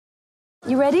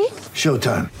You ready?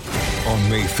 Showtime. On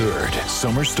May 3rd,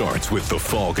 summer starts with The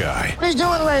Fall Guy. Let's do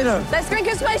it later. Let's drink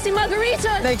a spicy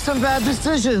margarita. Make some bad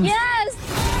decisions. Yes!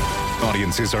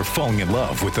 Audiences are falling in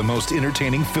love with the most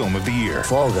entertaining film of the year.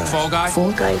 Fall Guy. Fall Guy?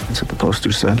 Fall guy. That's what the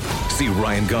poster said. See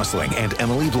Ryan Gosling and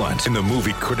Emily Blunt in the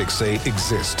movie critics say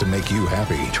exists to make you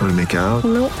happy. Trying to make it out?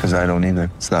 Nope. Because I don't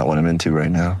either. It's not what I'm into right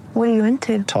now. What are you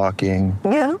into? Talking.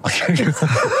 Yeah.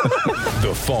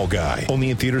 The Fall Guy.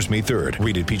 Only in theaters May 3rd.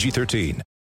 Rated PG-13.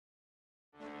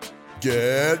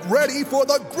 Get ready for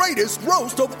the greatest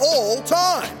roast of all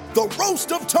time. The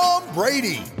Roast of Tom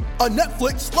Brady. A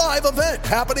Netflix live event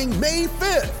happening May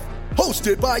 5th.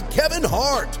 Hosted by Kevin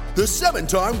Hart. The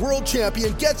 7-time world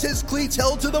champion gets his cleats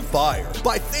held to the fire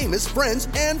by famous friends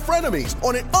and frenemies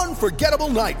on an unforgettable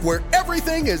night where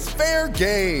everything is fair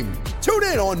game. Tune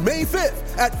in on May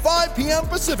 5th at 5 p.m.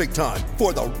 Pacific time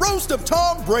for the Roast of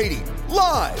Tom Brady.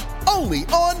 Live only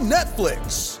on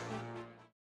Netflix.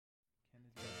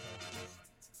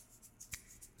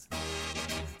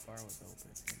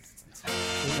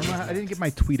 I didn't get my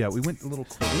tweet out. We went a little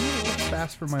quick. We went a little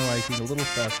fast for my liking, a little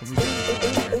fast.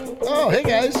 Oh, hey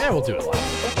guys. Yeah, we'll do it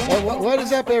live. What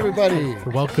is up, everybody?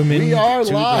 Welcome in We are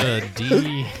to live.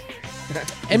 the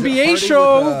NBA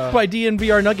show by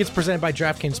DNVR Nuggets, presented by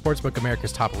DraftKings Sportsbook,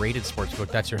 America's top-rated sportsbook.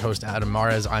 That's your host, Adam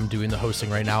Mares. I'm doing the hosting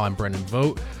right now. I'm Brendan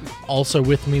Vogt. Also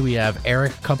with me, we have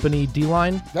Eric Company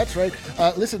D-Line. That's right.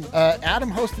 Listen, Adam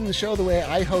hosting the show the way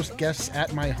I host guests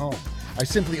at my home. I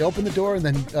simply open the door and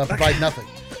then provide nothing.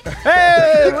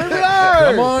 Hey, where we are?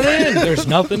 Come on in. There's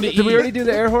nothing to eat. Did we already do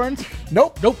the air horns?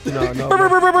 Nope. Nope. No.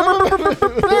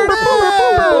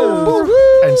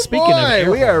 And speaking of air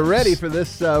we are horns- ready for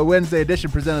this Wednesday edition.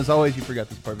 Present as always. You forgot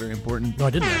this part, very important. No, I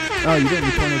didn't. Oh, you didn't.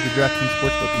 You pointed to DraftKings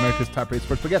Sportsbook, America's top-rated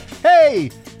sportsbook. Yeah. Hey,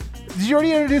 did you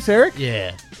already introduce Eric?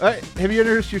 Yeah. Have you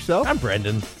introduced yourself? I'm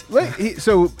Brendan.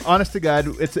 So, honest to God,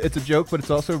 it's a joke, but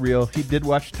it's also real. He did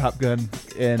watch Top Gun,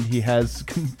 and he has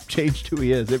changed who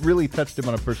he is. It really touched him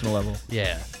on a personal level.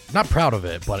 Yeah. Not proud of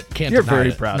it, but can't You're deny very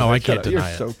it. proud No, of it. I can't Shut up. deny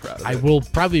You're it. so proud of I it. will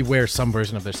probably wear some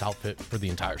version of this outfit for the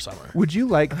entire summer. Would you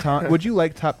like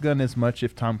Top Gun as much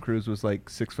if Tom Cruise was like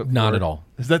 6'4"? Not at all.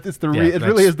 Is that it's the Yeah, it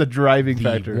really that's is the driving The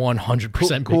factor.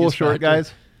 100% cool biggest short factor.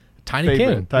 guys. Tiny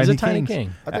Favorite. King. Tiny He's a Tiny Kings.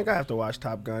 King. I think I have to watch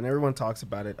Top Gun. Everyone talks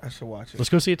about it. I should watch it. Let's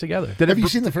go see it together. Have you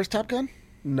seen the first Top Gun?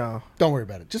 No. Don't worry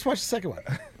about it. Just watch the second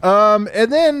one.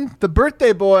 And then the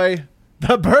birthday boy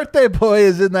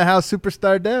is in the house.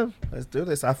 Superstar Dev. Let's do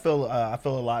this. I feel a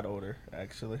lot older,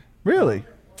 actually. Really?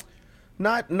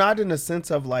 Not in the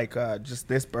sense of like just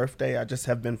this birthday. I just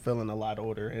have been feeling a lot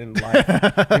older in life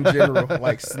in general,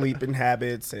 like sleeping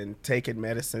habits and taking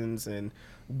medicines. And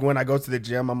when I go to the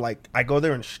gym, I'm like, I go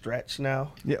there and stretch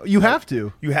now. Yeah, you have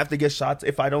to. You have to get shots.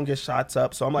 If I don't get shots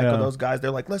up, so I'm like, Yeah. oh, those guys,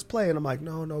 they're like, let's play. And I'm like,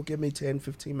 no, give me 10,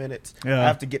 15 minutes. Yeah. I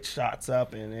have to get shots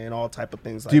up and all type of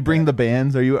things like that. Do you bring the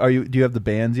bands? Do you have the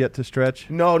bands yet to stretch?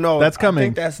 No. That's coming. I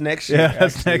think that's next year. Yeah,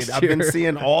 that's actually. next I've been year.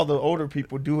 seeing all the older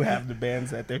people do have the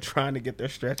bands that they're trying to get their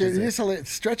stretches Dude, it in. is hilarious.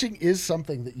 Stretching is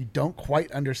something that you don't quite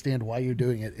understand why you're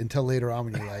doing it until later on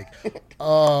when you're like,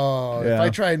 oh, if Yeah. I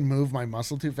try and move my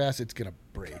muscle too fast, it's going to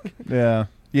break. Yeah.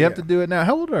 You have to do it now.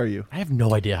 How old are you? I have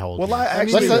no idea how old Well, you are. I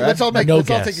actually, Let's all No take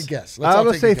guess. a guess. I'm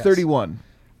going to say 31.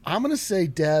 I'm going to say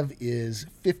Dev is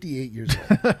 58 years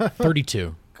old.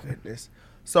 32. goodness.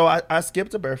 So I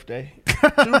skipped a birthday,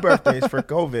 2 birthdays for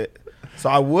COVID. So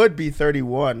I would be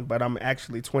 31, but I'm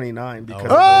actually 29 because of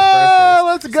those Oh,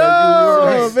 let's birthdays. go.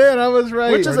 So you were right. Man, I was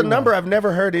right. Which is a number I've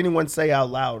never heard anyone say out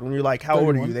loud. When you're like, how old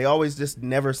are 31? you? They always just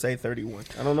never say 31.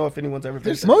 I don't know if anyone's ever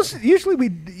been 31.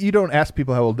 Usually you don't ask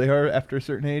people how old they are after a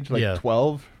certain age, like Yeah.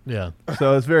 12. Yeah.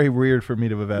 So it's very weird for me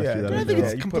to have asked Yeah, you that. I as think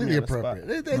well. it's you put me completely on the spot.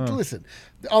 appropriate. Listen,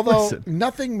 although Listen.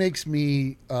 nothing makes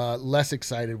me less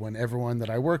excited when everyone that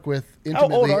I work with How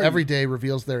old intimately are you? every day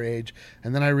reveals their age,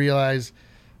 and then I realize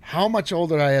how much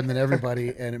older I am than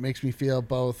everybody, and it makes me feel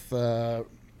both,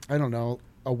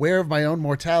 aware of my own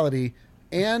mortality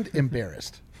and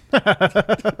embarrassed.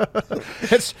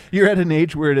 You're at an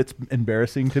age where it's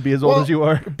embarrassing to be as old as you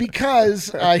are.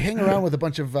 Because I hang around with a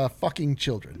bunch of fucking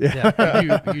children. Yeah.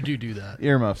 You do that.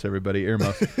 Earmuffs, everybody,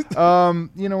 earmuffs.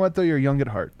 You know what, though? You're young at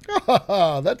heart.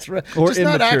 That's right. Or Just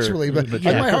not immature. actually, but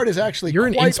Immature. my heart is actually You're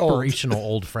an quite old. inspirational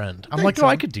old friend. I'm Thanks, like, oh,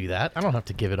 I man. could do that. I don't have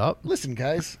to give it up. Listen,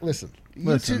 guys, listen.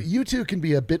 Listen. You two can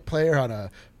be a bit player on a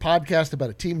podcast about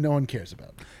a team no one cares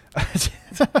about.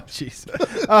 Jeez.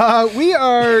 We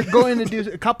are going to do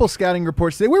a couple scouting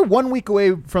reports today. We're 1 week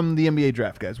away from the NBA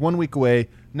draft, guys. 1 week away.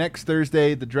 Next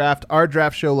Thursday, the draft, our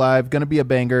draft show live, going to be a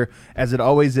banger, as it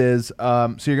always is. So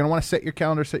you're going to want to set your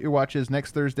calendar, set your watches.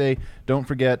 Next Thursday, don't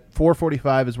forget,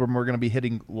 4:45 is when we're going to be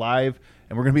hitting live,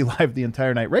 and we're going to be live the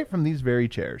entire night right from these very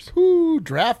chairs. Ooh,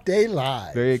 Draft Day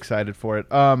Live. Very excited for it.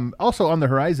 Also on the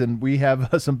horizon, we have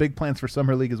some big plans for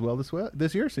Summer League as well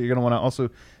this year, so you're going to want to also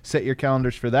set your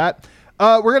calendars for that.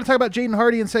 We're going to talk about Jaden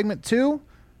Hardy in segment 2.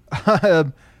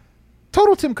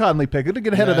 Total Tim Conley pick. I'm going to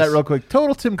get ahead of that real quick.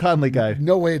 Total Tim Conley guy.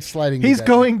 No way it's sliding. He's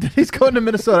going to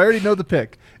Minnesota. I already know the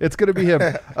pick. It's going to be him.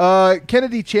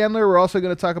 Kennedy Chandler, we're also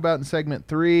going to talk about in segment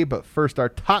 3. But first, our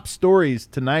top stories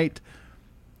tonight.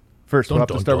 First, we'll have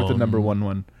to start with the number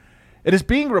one. It is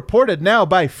being reported now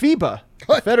by FIBA,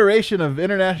 Federation of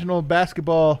International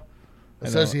Basketball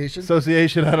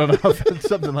Association. I don't know if it's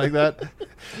something like that.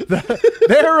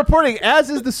 They're reporting, as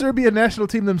is the Serbian national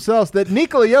team themselves, that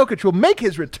Nikola Jokic will make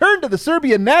his return to the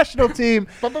Serbian national team,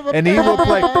 and he will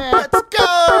play. Let's go!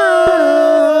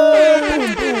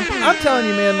 I'm telling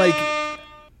you, man, like,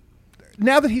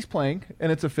 now that he's playing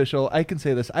and it's official, I can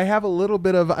say this. I have a little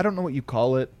bit of, I don't know what you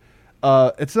call it.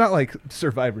 It's not like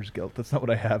survivor's guilt. That's not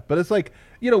what I have. But it's like,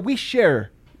 we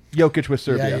share Jokic with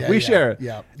Serbia. We share it.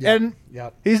 And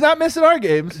he's not missing our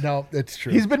games. No, it's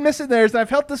true. He's been missing theirs. And I've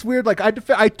felt this weird, like,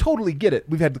 I totally get it.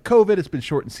 We've had the COVID. It's been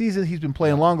shortened season. He's been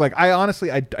playing long. Like, I honestly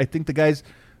think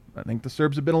the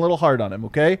Serbs have been a little hard on him,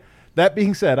 okay? That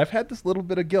being said, I've had this little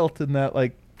bit of guilt in that,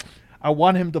 like, I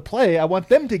want him to play. I want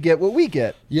them to get what we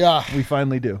get. Yeah. We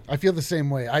finally do. I feel the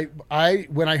same way. I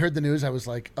when I heard the news, I was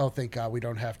like, oh, thank God we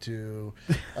don't have to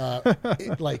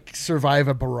survive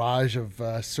a barrage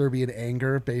of Serbian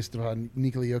anger based on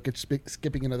Nikola Jokic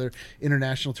skipping another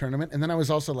international tournament. And then I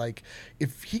was also like,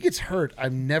 if he gets hurt,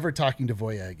 I'm never talking to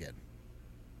Voya again.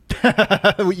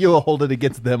 You'll hold it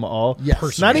against them all.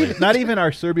 Yes. Not even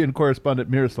our Serbian correspondent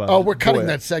Miroslav. Oh, we're cutting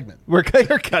that segment. You're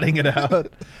cutting it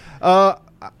out.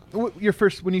 Your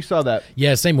first, when you saw that?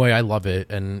 Yeah, same way. I love it.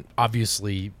 And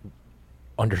obviously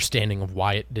understanding of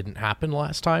why it didn't happen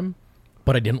last time,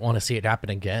 but I didn't want to see it happen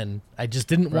again. I just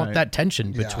didn't want that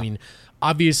tension between,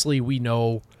 obviously we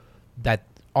know that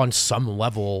on some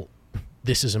level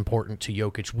this is important to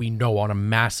Jokic. We know on a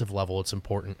massive level it's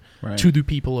important to the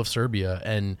people of Serbia,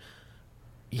 and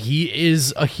he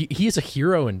is a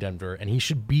hero in Denver, and he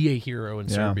should be a hero in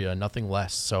Serbia, nothing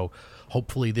less. So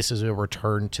hopefully this is a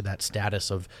return to that status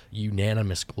of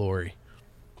unanimous glory.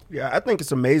 Yeah, I think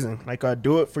it's amazing. Like,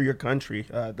 do it for your country.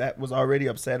 That was already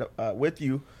upset with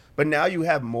you, but now you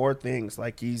have more things.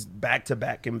 Like, he's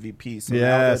back-to-back MVP, so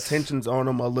now the attention's on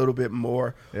him a little bit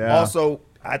more. Yeah. Also,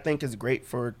 I think it's great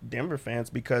for Denver fans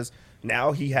because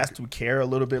now he has to care a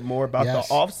little bit more about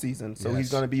the offseason. So he's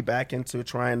going to be back into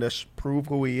trying to prove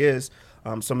who he is.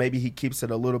 So maybe he keeps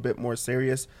it a little bit more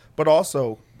serious. But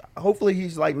also, hopefully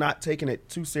he's like not taking it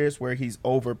too serious where he's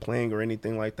overplaying or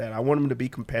anything like that. I want him to be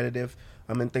competitive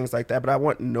and things like that, but I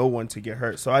want no one to get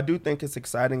hurt. So I do think it's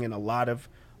exciting in a lot of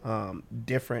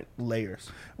different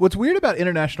layers. What's weird about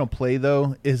international play,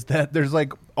 though, is that there's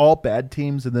like all bad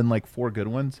teams and then like 4 good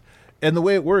ones. And the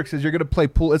way it works is you're going to play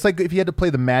pool. It's like if you had to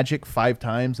play the Magic 5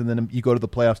 times and then you go to the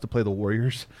playoffs to play the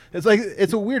Warriors. It's like,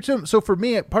 it's a weird system. So for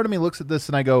me, part of me looks at this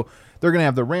and I go, they're going to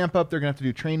have the ramp up. They're going to have to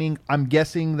do training. I'm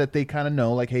guessing that they kind of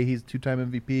know, like, hey, he's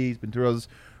 2-time MVP. He's been through those.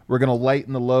 We're going to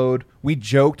lighten the load. We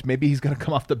joked maybe he's going to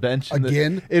come off the bench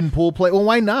in pool play. Well,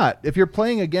 why not? If you're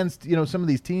playing against, some of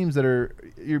these teams that are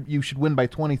you should win by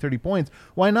 20, 30 points,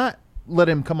 why not let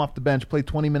him come off the bench, play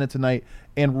 20 minutes a night,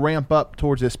 and ramp up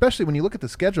towards it? Especially when you look at the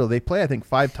schedule, they play, I think,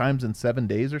 5 times in 7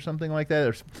 days or something like that.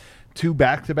 There's 2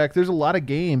 back-to-back. There's a lot of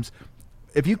games.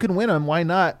 If you can win them, why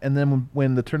not? And then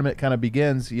when the tournament kind of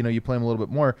begins, you play them a little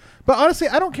bit more. But honestly,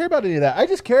 I don't care about any of that. I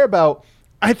just care about,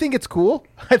 I think it's cool.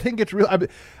 I think it's real.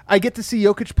 I get to see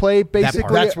Jokic play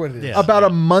basically That's what it is. about a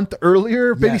month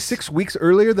earlier, maybe 6 weeks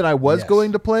earlier than I was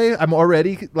going to play. I'm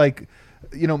already like,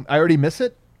 I already miss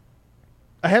it.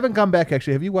 I haven't gone back,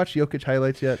 actually. Have you watched Jokic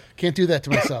highlights yet? Can't do that to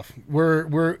myself.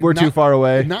 We're too far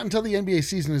away. Not until the NBA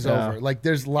season is over. Like,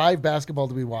 there's live basketball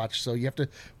to be watched, so you have to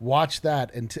watch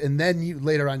that, and then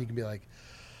later on you can be like,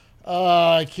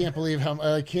 I can't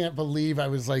believe I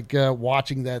was like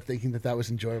watching that, thinking that was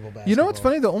enjoyable basketball. You know what's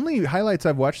funny? The only highlights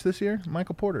I've watched this year,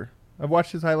 Michael Porter. I've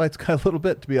watched his highlights a little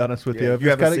bit, to be honest with you. You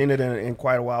haven't seen it in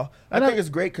quite a while. I think it's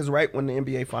great because right when the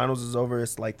NBA Finals is over,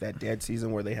 it's like that dead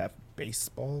season where they have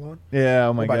baseball on. Yeah,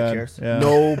 oh my God. God. Cares. Yeah.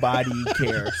 Nobody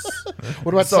cares.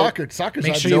 What about soccer? Soccer's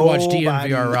make sure you watch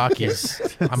DNVR Rockies.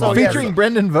 I'm on featuring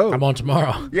Brendan Vogt. I'm on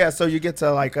tomorrow. Yeah, so you get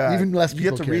to like even less you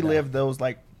get to relive those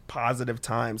like positive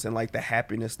times and like the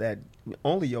happiness that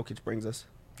only Jokic brings us.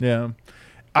 Yeah.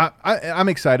 I'm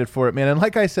excited for it, man. And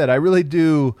like I said, I really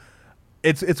do.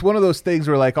 it's one of those things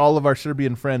where like all of our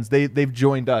Serbian friends they've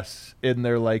joined us in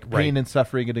their like pain and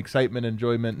suffering and excitement,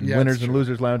 enjoyment, and winners and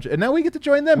losers lounge, and now we get to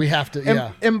join them. We have to,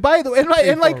 and, And by the way,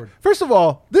 and like first of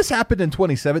all, this happened in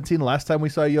 2017. The last time we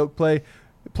saw Yoke play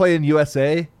in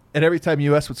USA, and every time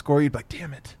US would score, you'd be like,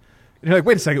 damn it. And you're like,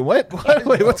 wait a second, what?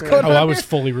 Wait, what's going on? I was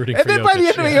fully rooting for Jokic. And then by the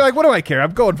end of it, you're like, what do I care?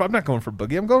 I'm not going for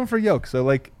Boogie. I'm going for Yoke. So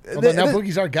like, now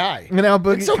Boogie's our guy. And now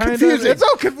Boogie, it's so confusing.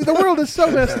 The world is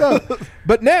so messed up.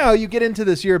 But now you get into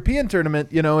this European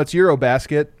tournament. You know, it's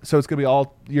Eurobasket, so it's going to be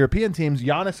all European teams.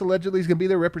 Giannis allegedly is going to be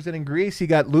there representing Greece. You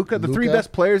got Luka, the three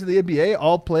best players of the NBA,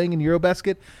 all playing in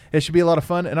Eurobasket. It should be a lot of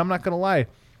fun. And I'm not going to lie,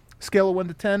 scale of 1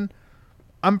 to 10,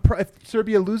 if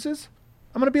Serbia loses,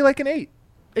 I'm going to be like an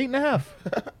 8.5.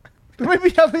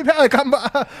 Maybe I'll be like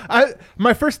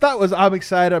my first thought was I'm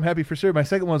excited, I'm happy for Serbia. My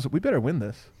second one was we better win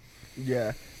this.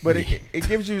 Yeah, but it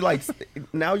gives you like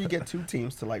now you get two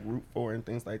teams to like root for and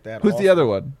things like that. Who's the other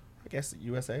one? I guess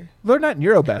USA. They're not in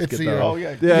Eurobasket though. Oh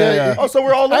yeah. Oh, so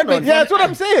we're all in. Yeah, that's what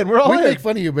I'm saying. We're all we in. make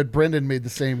fun of you, but Brendan made the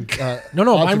same.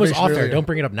 No, mine was off earlier. there. Don't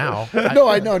bring it up now. No,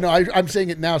 I know. No, I'm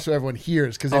saying it now so everyone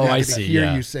hears because they're going to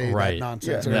hear you say that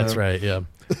nonsense. Yeah. That's right. Yeah.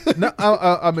 No,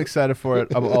 I'm excited for it.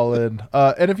 I'm all in.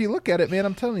 And if you look at it, man,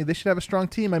 I'm telling you, they should have a strong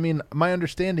team. I mean, my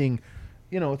understanding,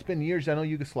 it's been years. I know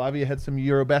Yugoslavia had some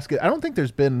Eurobasket. I don't think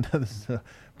there's been a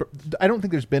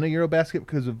Eurobasket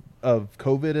because of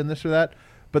COVID and this or that.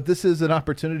 But this is an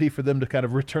opportunity for them to kind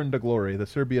of return to glory, the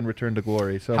Serbian return to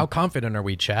glory. So, how confident are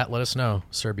we, chat? Let us know,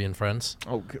 Serbian friends.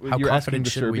 Oh, how you're asking the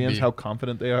Serbians how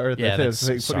confident they are? Yeah,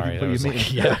 what do you mean?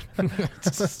 Yeah.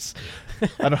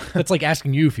 That's like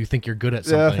asking you if you think you're good at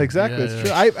something. Yeah, exactly. It's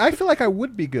true. I feel like I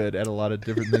would be good at a lot of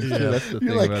different things, too. That's the thing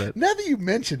about it. Now that you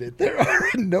mention it, there are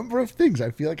a number of things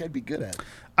I feel like I'd be good at.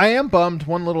 I am bummed.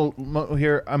 One little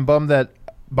here. I'm bummed that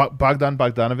Bogdan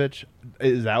Bogdanovic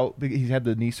is out. He's had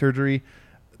the knee surgery.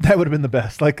 That would have been the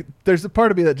best. Like, there's a part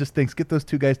of me that just thinks, get those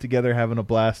two guys together, having a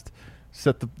blast,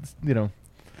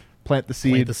 plant the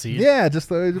seed. Yeah,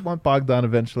 just I want Bogdan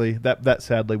eventually. That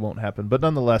sadly won't happen. But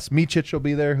nonetheless, Micic will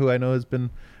be there, who I know has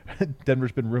been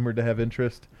Denver's been rumored to have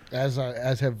interest. As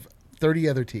have 30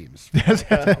 other teams.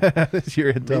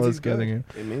 Your intel is getting you.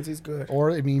 It means he's good.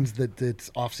 Or it means that it's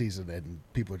off season and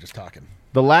people are just talking.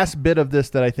 The last bit of this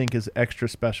that I think is extra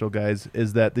special, guys,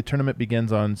 is that the tournament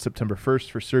begins on September 1st.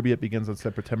 For Serbia, it begins on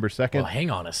September 2nd. Well, hang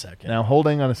on a second. Now,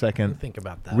 holding on a second. Think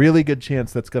about that. Really good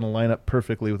chance that's going to line up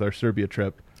perfectly with our Serbia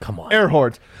trip. Come on. Air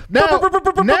horns. Now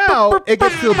it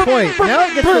gets to a point. Now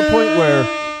it gets to a point where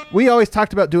we always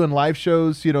talked about doing live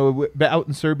shows, out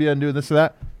in Serbia and doing this or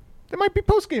that. There might be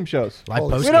post-game shows. We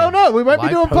don't know. We might be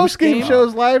doing post-game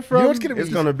shows live from... It's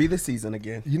going to be the season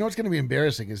again. You know what's going to be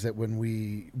embarrassing is that when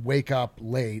we wake up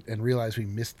late and realize we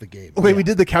missed the game. Wait, we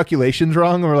did the calculations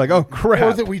wrong? And we're like, oh, crap.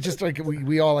 Or that we just,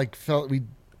 we all, felt... We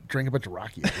drank a bunch of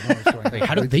Rocky.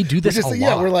 How do they do this a lot?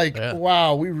 Yeah, we're like,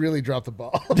 wow, we really dropped the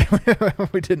ball.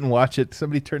 We didn't watch it.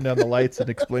 Somebody turned down the lights and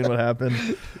explained what happened.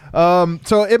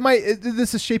 So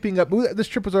this is shaping up. This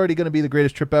trip was already going to be the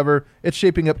greatest trip ever. It's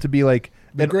shaping up to be like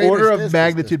an order of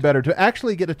magnitude better, to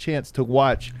actually get a chance to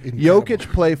watch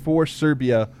Jokic play for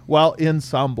Serbia while in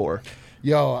Sombor.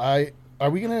 Are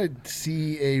we going to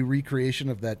see a recreation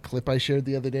of that clip I shared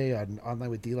the other day on Online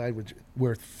with D-Line,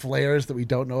 where flares that we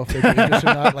don't know if they're dangerous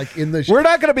or not? Like in the we're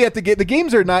not going to be at the game. The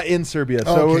games are not in Serbia,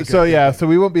 so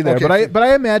we won't be there. Okay, but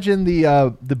I imagine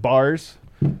the bars,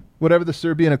 whatever the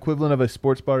Serbian equivalent of a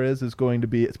sports bar is going to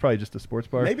be. It's probably just a sports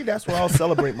bar. Maybe that's where I'll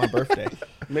celebrate my birthday.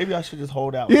 Maybe I should just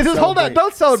hold out. Yeah, just hold out.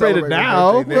 Don't celebrate it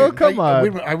now. Oh, come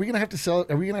on. Are we going to have to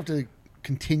Are we going to have to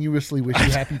continuously wish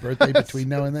you happy birthday between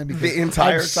now and then? Because the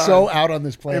entire I'm so out on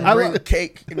this plan. And bring the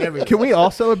cake and everything. Can we all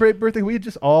celebrate birthday? We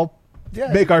just all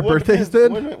make our birthdays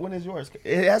then? When is yours?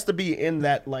 It has to be in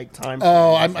that time.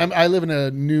 Oh, I live in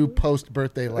a new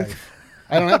post-birthday life.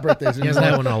 I don't have birthdays anymore. He hasn't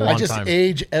had one in a long time. I just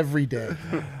age every day.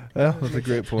 Well, that's a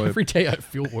great point. Every day I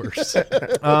feel worse.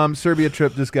 Serbia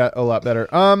trip just got a lot better.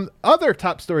 Other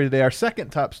top story today, our second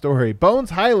top story.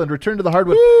 Bones Highland returned to the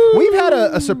hardwood. Woo! We've had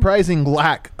a surprising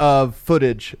lack of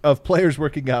footage of players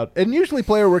working out. And usually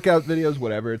player workout videos,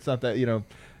 whatever. It's not that,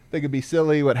 they could be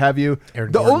silly, what have you.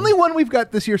 Aaron the Gordon. Only one we've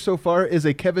got this year so far is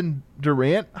a Kevin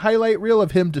Durant highlight reel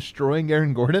of him destroying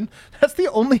Aaron Gordon. That's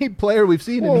the only player we've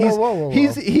seen. And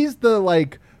he's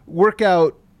the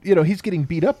workout... he's getting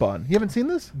beat up on. You haven't seen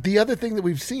this? The other thing that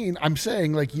we've seen, I'm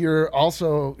saying, you're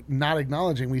also not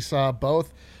acknowledging, we saw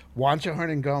both Juancho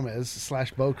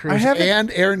Hernangomez / Bo Cruz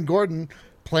and Aaron Gordon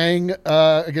playing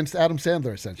against Adam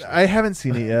Sandler, essentially. I haven't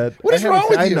seen it yet. What is wrong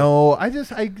with you? I know. I You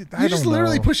don't just know.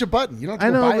 literally push a button. You don't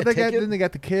have to go buy a ticket. Then they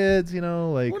got the kids,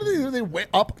 like. What do? They wait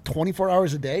up 24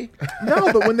 hours a day?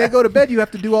 No, but when they go to bed, you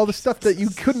have to do all the stuff that you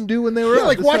couldn't do when they were Yeah, up.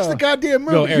 like That's watch how- the goddamn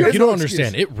movie. No, Eric, There's you don't excuse.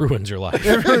 understand. It ruins your life.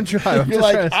 Everyone try. I'm You're just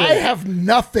like, trying to I say. have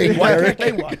nothing. Why Eric.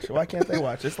 can't they watch? Why can't they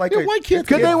watch? It's like Yeah, why can't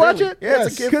Could they watch it? Yeah,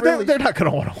 it's a kid Could friendly. they're not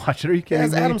going to want to watch it. Are you It kidding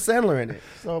has me? Adam Sandler in it,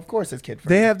 so of course it's kid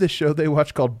friendly. They have this show they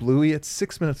watch called Bluey. It's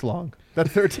 6 minutes long.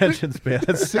 That's their attention span.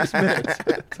 That's 6 minutes.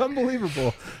 It's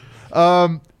unbelievable.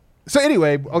 So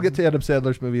anyway, I'll get to Adam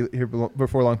Sandler's movie here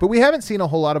before long. But we haven't seen a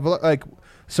whole lot of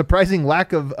surprising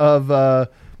lack of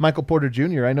Michael Porter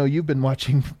Jr. I know you've been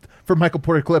watching for Michael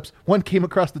Porter clips. One came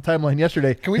across the timeline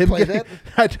yesterday. Can we play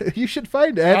that? You should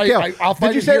find it. I'll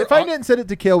find Did you it say here. find it and send it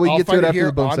to Kale? We I'll get to find it it after here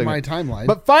the Bones on segment. my timeline.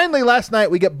 But finally, last night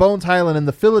we get Bones Highland in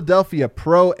the Philadelphia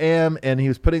Pro-Am, and he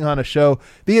was putting on a show.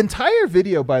 The entire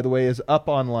video, by the way, is up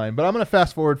online. But I'm going to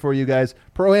fast forward for you guys.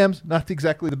 Pro-Am's not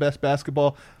exactly the best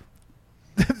basketball.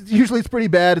 Usually it's pretty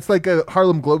bad. It's like a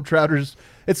Harlem Globetrotters.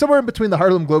 It's somewhere in between the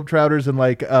Harlem Globetrotters and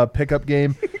like a pickup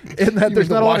game. In that You there's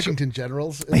mean not the a lot of Washington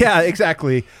Generals. yeah,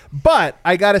 exactly. But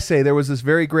I got to say, there was this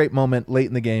very great moment late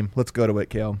in the game. Let's go to it,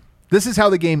 Kale. This is how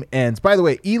the game ends. By the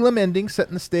way, Elam ending,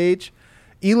 setting the stage.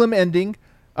 Elam ending.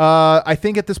 I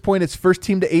think at this point it's first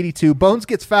team to 82. Bones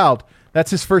gets fouled. That's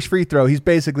his first free throw. He's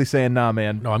basically saying, "Nah,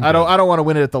 man, No, I'm I don't good." want to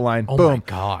win it at the line." Oh Boom. my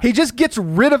God. He just gets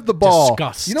rid of the ball.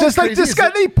 Disgust. You know Just what's like crazy is this guy,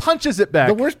 that- he punches it back.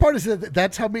 The worst part is that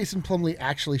that's how Mason Plumlee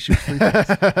actually shoots free throws.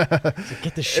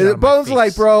 Get this shit out of my Bones face.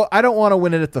 like, bro, I don't want to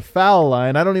win it at the foul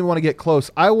line. I don't even want to get close.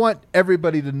 I want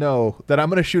everybody to know that I'm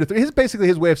going to shoot a three. He's basically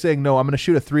his way of saying, no, I'm going to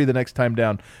shoot a three the next time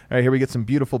down. All right, here we get some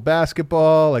beautiful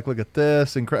basketball. Like, look at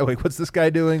this. Wait, what's this guy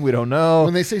doing? We don't know.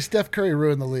 When they say Steph Curry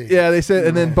ruined the league. Yeah, they said,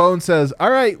 and then Bones says,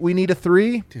 all right, we need a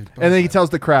three. Dude, and then he tells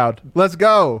the crowd, let's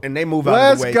go. And they move out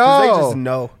let's of the way go. because they just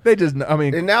know. They just know. I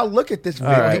mean, And now look at this All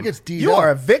video. right. He gets D'd You up. are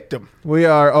a victim. we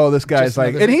are, oh, this guy's Just like,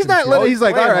 another and he's victim not, kill. he's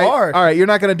like, all Playing right, hard. you're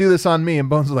not going to do this on me. And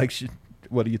Bones is like,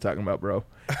 what are you talking about, bro?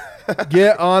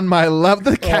 Get on my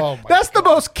level. Oh my That's the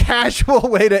most casual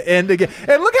way to end a game.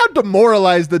 And look how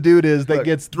demoralized the dude is that Look,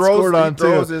 gets scored on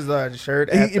throws too. his shirt.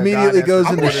 At He the immediately guy goes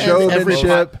that's- into I'm gonna end every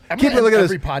showmanship. I'm Keep gonna it. Look at end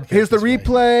this. every podcast Here's the this way.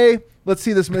 replay. Let's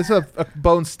see this. It's a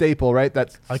Bone staple, right?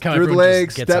 That's I like how through the everyone just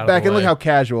legs, gets out step of back, the and look way. how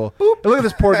casual. And look at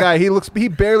this poor guy. He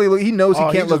barely. He knows Oh, he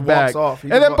he can't just look back. walks off.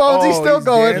 He And just then Bones, he's oh, still he's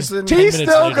going. dancing. 10 He's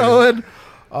minutes still later. going.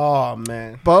 Oh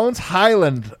man. Bones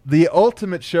Highland, the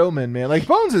ultimate showman, man. Like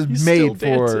Bones is He's made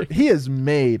still for. dancing. He is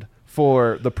made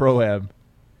for the Pro-Am.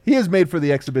 He is made for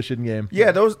the exhibition game.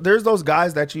 Yeah, there's those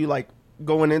guys that you like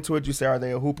going into it. You say, are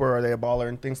they a hooper? Are they a baller?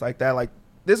 And things like that. Like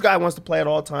this guy wants to play at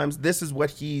all times. This is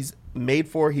what he's made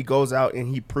for. He goes out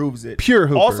and he proves it. Pure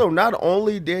hooper. Also, not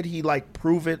only did he like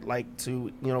prove it like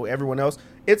to everyone else.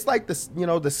 It's like this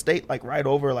the state like right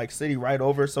over, like city right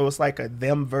over. So it's like a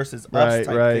them versus us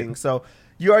type thing. So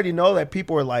you already know that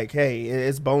people are like, hey,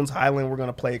 it's Bones Highland. We're going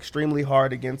to play extremely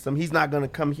hard against him. He's not going to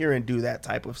come here and do that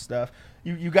type of stuff.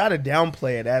 You got to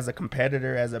downplay it as a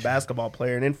competitor, as a basketball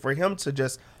player. And then for him to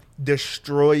just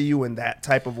destroy you in that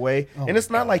type of way. And it's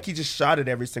not like he just shot it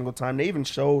every single time. They even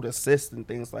showed assists and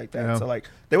things like that. Yeah. So like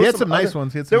He was had some nice other-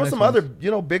 ones. He had some There was nice some ones.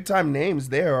 other big time names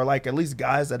there, or like at least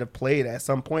guys that have played at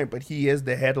some point, but he is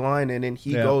the headline, and then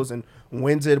he goes and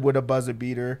wins it with a buzzer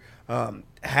beater.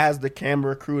 Has the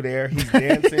camera crew there. He's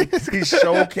dancing. He's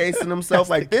showcasing himself.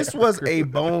 Like this was a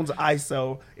Bones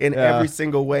ISO in every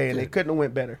single way, and it couldn't have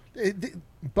went better.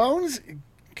 Bones,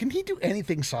 can he do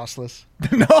anything sauceless?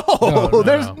 No,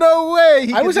 there's no way.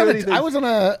 He I can was do on anything. I was on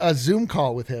a Zoom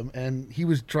call with him, and he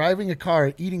was driving a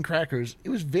car, eating crackers. It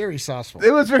was very sauceful.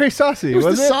 It was very saucy. It was the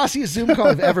wasn't it? sauciest Zoom call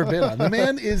I've ever been on. The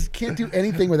man can't do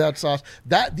anything without sauce.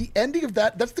 The ending of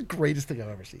that's the greatest thing I've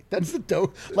ever seen. That's the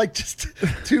dope. Like just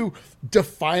to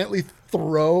defiantly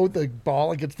throw the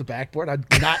ball against the backboard.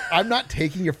 I'm not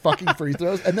taking your fucking free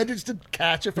throws, and then just to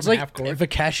catch it from It's like half court. if a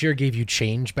cashier gave you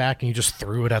change back and you just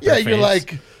threw it at their Yeah, face. you're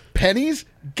like pennies.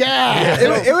 Gah.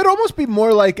 It would almost be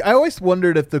more like, I always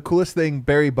wondered if the coolest thing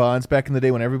Barry Bonds back in the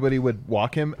day when everybody would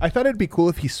walk him, I thought it'd be cool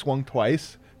if he swung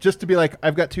twice just to be like,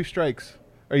 I've got 2 strikes.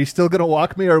 Are you still going to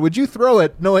walk me, or would you throw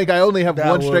it knowing I only have That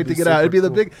 1 would strike be to get out? It'd be super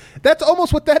the big. That's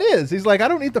almost what that is. He's like, I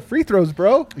don't need the free throws,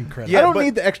 bro. Incredible. I don't but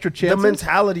need the extra The chances.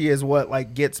 mentality is what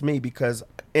like gets me, because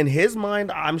in his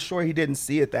mind, I'm sure he didn't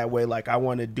see it that way. Like I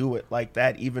want to do it like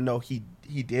that, even though he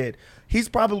did. He's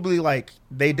probably like,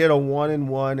 they did a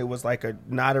 1-and-1. It was like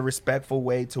not a respectful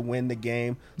way to win the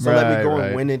game. So let me go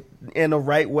and win it in the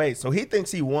right way. So he thinks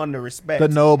he won the respect, The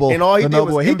noble, and all he the did noble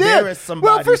was way. He embarrass did.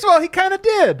 somebody. Well, first of all, he kind of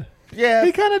did. Yeah,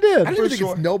 He kind of I did. don't even think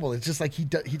it's noble. It's just like he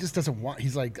just doesn't want.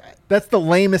 He's like, That's the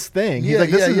lamest thing. He's yeah,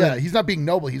 like, this yeah, is yeah. He's not being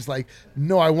noble. He's like,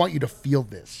 no, I want you to feel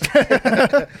this.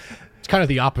 It's kind of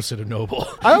the opposite of noble.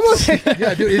 I almost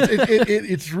Yeah, dude,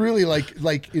 it's really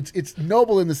like it's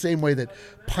noble in the same way that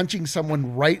punching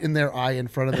someone right in their eye in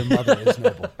front of their mother is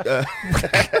noble.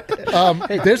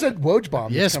 There's a Woj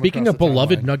bomb. Yeah, that's come speaking across of the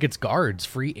beloved timeline. Nuggets guards,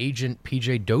 free agent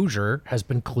PJ Dozier has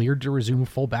been cleared to resume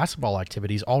full basketball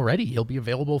activities already. He'll be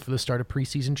available for the start of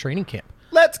preseason training camp.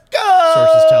 Let's go.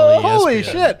 Sources tell ESPN. holy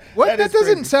shit! What? That That is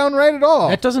doesn't crazy. sound right at all.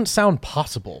 That doesn't sound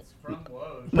possible.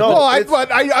 No, I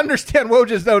it's- understand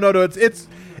Woj's. No.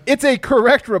 It's a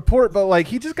correct report, but like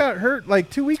he just got hurt like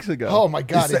 2 weeks ago. Oh my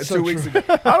god, He said it's so 2 weeks true.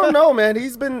 ago. I don't know, man.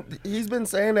 He's been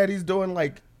saying that he's doing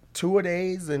like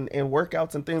 2-a-days and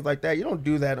workouts and things like that. You don't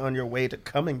do that on your way to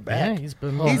coming back. Yeah, he's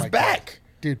been- he's my back.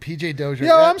 Dude, PJ Dozier.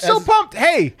 Yo, I'm so as- pumped.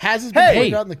 Hey, Has been hey,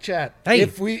 pointed out in the chat. Hey.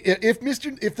 If there's a Oh,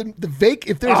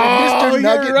 Mr. you're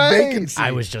Nugget right. vacancy,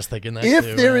 I was just thinking that if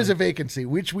too, there man. is a vacancy,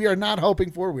 which we are not hoping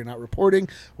for, we're not reporting,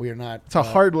 we are not. it's a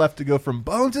hard left to go from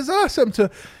Bones is awesome to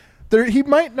there. He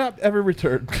might not ever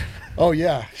return. Oh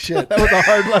yeah, shit. That was a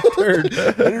hard left turn.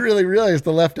 I didn't really realize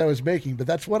the left I was making, but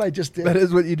that's what I just did. That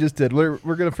is what you just did. We're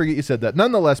gonna forget you said that.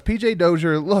 Nonetheless, PJ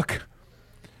Dozier. Look,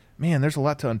 man, there's a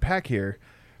lot to unpack here.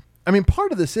 I mean,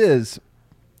 part of this is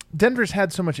Denver's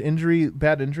had so much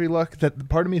bad injury luck that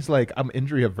part of me is like, I'm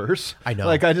injury averse. I know.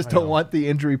 Like, I just I don't know. want the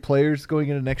injury players going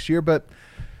into next year. But,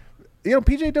 you know,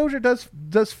 PJ Dozier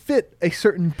does fit a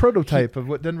certain prototype of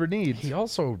what Denver needs. He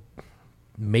also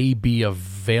may be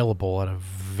available at a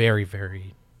very,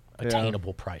 very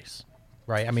attainable price,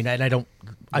 right? I mean, and I don't.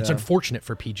 It's unfortunate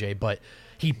for PJ, but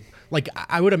he, like,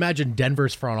 I would imagine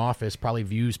Denver's front office probably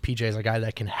views PJ as a guy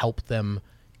that can help them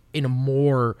in a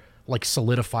more like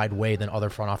solidified way than other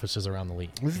front offices around the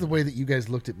league. This is the way that you guys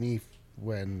looked at me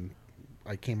when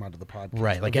I came onto the podcast.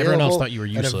 Right, like everyone else Available thought you were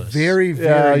at a useless. very, Yeah,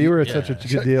 very. you were such a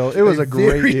good deal. It was a great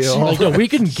very deal. Like, no, we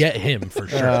can get him for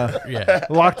sure. Yeah.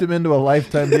 Locked him into a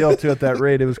lifetime deal too at that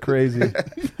rate. It was crazy.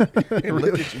 And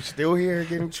look at you, still here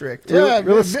getting tricked. Yeah,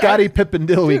 Real man, Scottie Pippen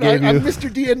deal we Dude, gave I'm you. Mr.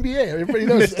 DNBA. Everybody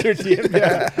knows Mr.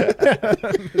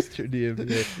 DMV. Mr.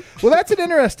 DMV. Well, that's an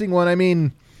interesting one. I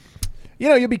mean, you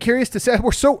know, you'll be curious to say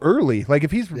we're so early. Like, if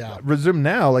he's resumed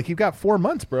now, like, you've got 4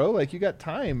 months, bro. Like, you got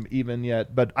time even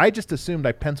yet. But I just assumed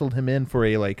I penciled him in for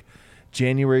a like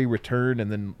January return,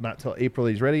 and then not till April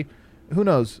he's ready. Who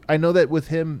knows? I know that with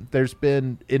him, there's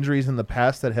been injuries in the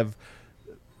past that have.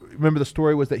 Remember, the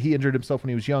story was that he injured himself when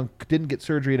he was young, didn't get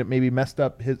surgery, and it maybe messed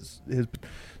up his.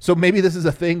 So maybe this is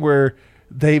a thing where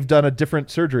they've done a different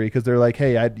surgery because they're like,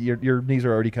 hey, your knees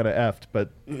are already kind of effed,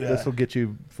 but this will get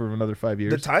you for another 5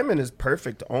 years. The timing is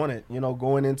perfect on it. You know,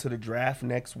 going into the draft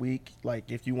next week, like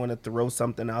if you want to throw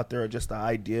something out there or just an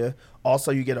idea.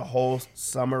 Also, you get a whole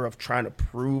summer of trying to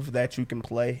prove that you can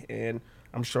play. And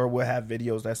I'm sure we'll have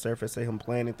videos that surface of him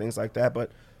playing and things like that.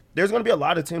 But there's going to be a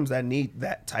lot of teams that need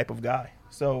that type of guy.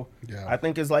 So I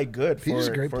think it's like good PJ's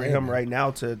a great for player, him man. right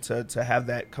now to have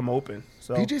that come open.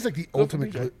 So PJ's like the good for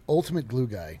ultimate PJ. glue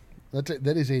guy.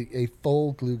 That is a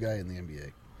full glue guy in the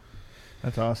NBA.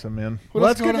 That's awesome, man. What Well,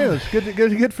 else that's good going on?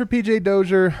 news. Good for PJ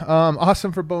Dozier.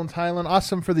 Awesome for Bones Highland.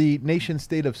 Awesome for the nation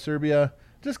state of Serbia.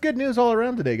 Just good news all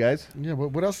around today, guys. Yeah,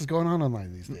 what else is going on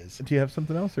online these days? Do you have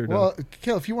something else or no? Well,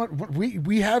 Kel, if you want,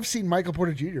 we have seen Michael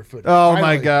Porter Jr. footage. Oh finally.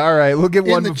 my God! All right, we'll get In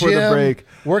one the before the gym, break.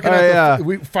 Working All out. right,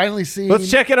 We finally seen.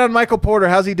 Let's check in on Michael Porter.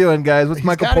 How's he doing, guys? What's He's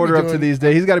Michael gotta be Porter up to doing- these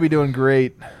days? He's got to be doing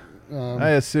great. I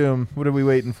assume. What are we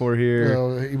waiting for here?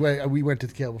 We went to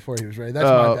the Kel before he was ready. That's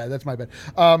Oh. my bad. That's my bad.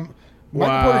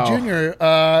 Michael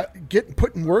Porter Jr.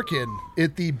 Putting work in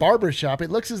at the barber shop. It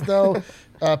looks as though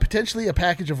potentially a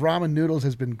package of ramen noodles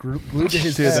has been glued to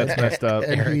his Dude, head. that's messed up.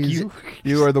 And Eric, he's-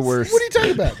 You are the worst. What are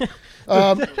you talking about?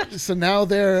 So now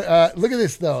they're look at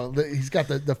this though. He's got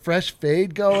the fresh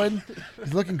fade going.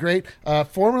 He's looking great.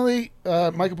 Formerly,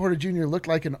 Michael Porter Jr. looked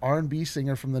like an R&B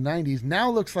singer from the '90s. Now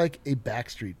looks like a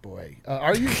Backstreet Boy.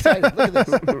 Are you excited? Look at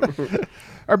this.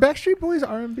 Are Backstreet Boys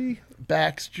R&B?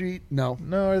 Backstreet? No.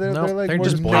 No, are they No, like they're more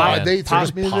just just boy pop, band. They- pop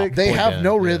just music? pop. They Boy have band,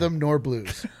 no yeah. rhythm nor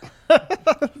blues.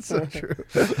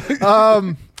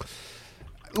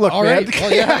 Look, All man, right.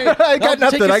 Well, yeah, I got Well, to take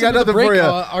nothing. us I got into the nothing break, for you.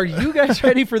 Are you guys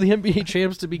ready for the NBA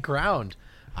champs to be crowned?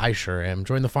 I sure am.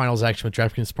 Join the finals action with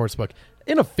DraftKings Sportsbook,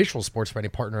 an official sports betting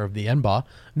partner of the NBA.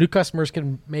 New customers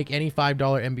can make any $5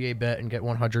 NBA bet and get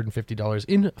 $150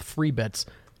 in free bets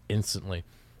instantly.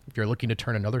 If you're looking to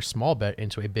turn another small bet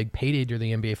into a big payday during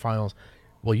the NBA finals,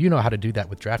 well, you know how to do that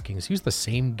with DraftKings. Use the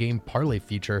same game parlay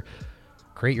feature.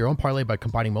 Create your own parlay by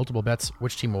combining multiple bets.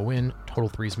 Which team will win? Total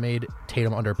threes made.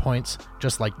 Tatum under points.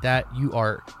 Just like that, you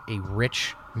are a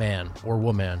rich man or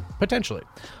woman, potentially.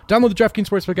 Download the DraftKings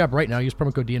Sportsbook app right now. Use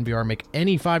promo code DNVR. Make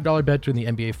any $5 bet during the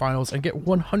NBA Finals and get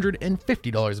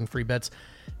 $150 in free bets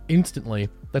instantly.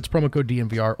 That's promo code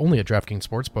DNVR only at DraftKings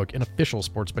Sportsbook, an official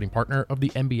sports betting partner of the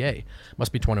NBA.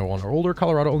 Must be 21 or older.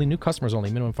 Colorado only. New customers only.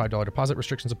 Minimum $5 deposit.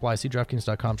 Restrictions apply. See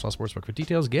DraftKings.com/sportsbook for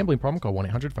details. Gambling problem? Call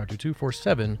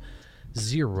 1-800-522-4700.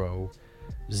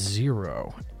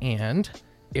 And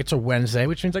it's a Wednesday,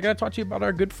 which means I got to talk to you about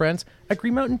our good friends at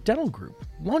Green Mountain Dental Group,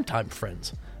 longtime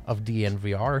friends of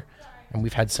DNVR. And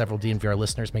we've had several DNVR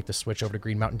listeners make the switch over to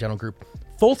Green Mountain Dental Group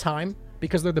full-time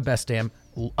because they're the best damn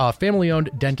family-owned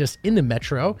dentist in the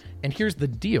metro. And here's the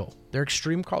deal. They're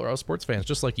extreme Colorado sports fans,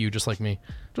 just like you, just like me,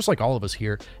 just like all of us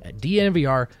here at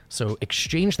DNVR. So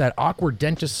exchange that awkward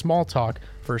dentist small talk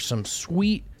for some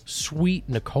sweet, sweet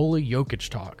Nikola Jokic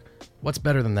talk. What's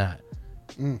better than that?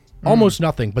 Almost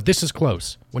nothing, but this is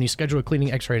close. When you schedule a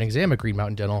cleaning, x-ray, and exam at Green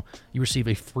Mountain Dental, you receive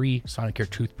a free Sonicare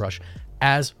toothbrush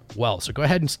as well. So go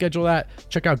ahead and schedule that.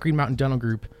 Check out Green Mountain Dental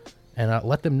Group and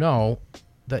let them know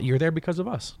that you're there because of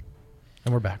us.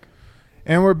 And we're back.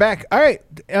 And we're back. All right,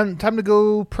 and time to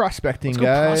go prospecting,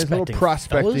 guys. A little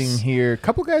prospecting fellas. here. A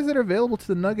couple guys that are available to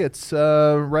the Nuggets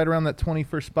right around that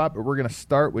 21st spot, but we're going to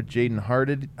start with Jaden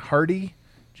Hardy.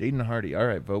 Jaden Hardy. All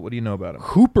right, Vote. What do you know about him?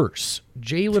 Hoopers.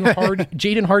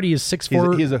 Jaden Hardy is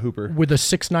 6'4". He's a hooper. With a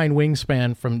 6'9"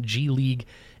 wingspan from G League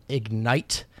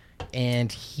Ignite. And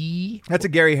That's a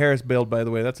Gary Harris build, by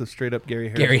the way. That's a straight-up Gary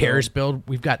Harris build.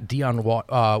 We've got Dion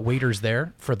Waiters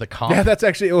there for the comp. Yeah, that's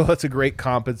a great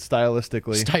comp. It's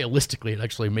stylistically. Stylistically, it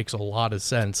actually makes a lot of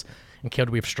sense. And Kel,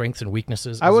 do we have strengths and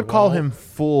weaknesses? I would call him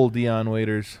full Dion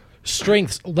Waiters.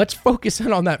 Strengths. Let's focus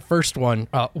in on that first one.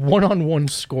 One-on-one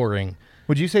scoring.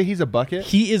 Would you say he's a bucket?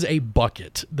 He is a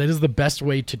bucket. That is the best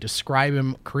way to describe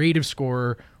him. Creative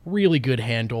scorer, really good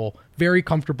handle, very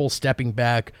comfortable stepping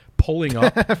back, pulling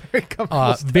up.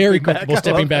 Very comfortable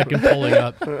stepping back and pulling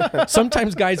up.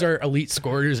 Sometimes guys are elite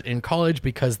scorers in college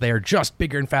because they are just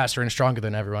bigger and faster and stronger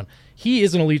than everyone. He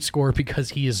is an elite scorer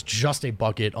because he is just a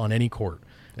bucket on any court.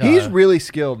 He's really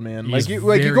skilled, man. He's You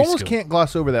very almost skilled. can't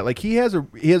gloss over that. Like he has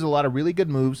a lot of really good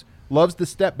moves. Loves the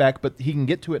step back, but he can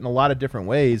get to it in a lot of different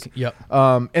ways. Yep.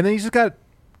 And then he's just got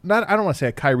I don't want to say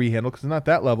a Kyrie handle because it's not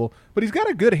that level, but he's got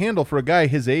a good handle for a guy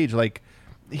his age. Like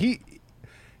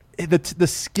the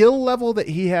skill level that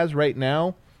he has right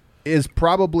now is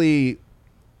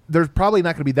there's probably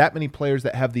not going to be that many players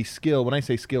that have the skill. When I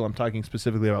say skill, I'm talking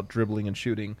specifically about dribbling and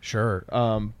shooting. Sure.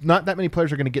 Not that many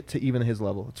players are going to get to even his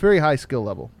level. It's very high skill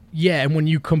level. Yeah, and when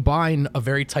you combine a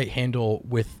very tight handle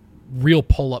with real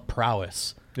pull-up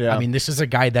prowess, yeah. I mean, this is a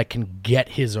guy that can get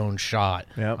his own shot.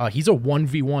 Yeah. He's a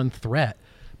 1v1 threat,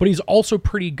 but he's also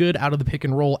pretty good out of the pick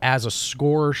and roll as a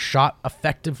scorer, shot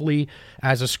effectively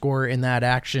as a scorer in that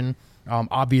action.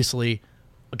 Obviously,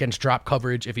 against drop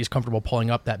coverage, if he's comfortable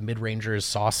pulling up, that mid-ranger is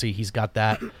saucy. He's got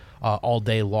that all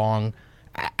day long.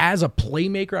 As a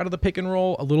playmaker out of the pick and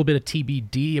roll, a little bit of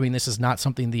TBD. I mean, this is not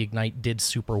something the Ignite did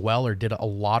super well or did a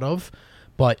lot of,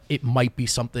 but it might be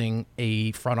something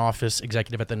a front office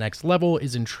executive at the next level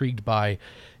is intrigued by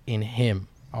in him.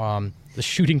 The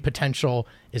shooting potential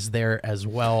is there as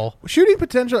well. Shooting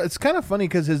potential, it's kind of funny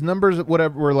because his numbers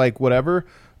were like whatever,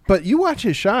 but you watch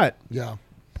his shot. Yeah.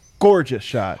 Gorgeous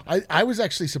shot. I was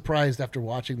actually surprised after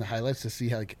watching the highlights to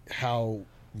see how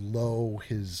low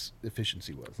his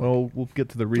efficiency was. Well, we'll get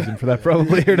to the reason for that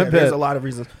probably here in a bit. There's a lot of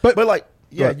reasons. But like,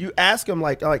 yeah, you ask him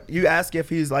like you ask if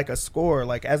he's like a scorer.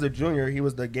 Like as a junior, he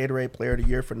was the Gatorade Player of the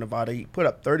Year for Nevada. He put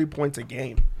up 30 points a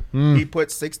game. He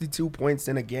put 62 points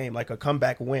in a game, like a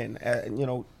comeback win.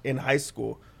 In high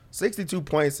school, 62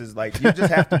 points is like you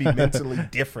just have to be mentally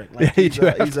different. Like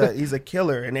he's a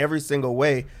killer in every single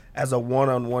way as a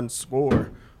one-on-one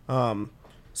scorer.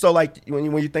 So like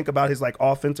when you think about his like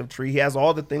offensive tree, he has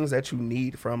all the things that you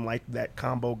need from like that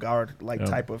combo guard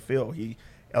type of feel. He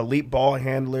elite ball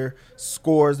handler,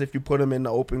 scores if you put him in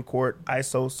the open court,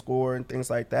 ISO score and things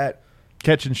like that.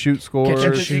 Catch and shoot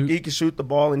scores. He can shoot the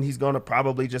ball, and he's going to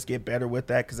probably just get better with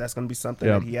that because that's going to be something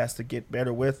that he has to get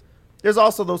better with. There's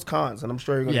also those cons, and I'm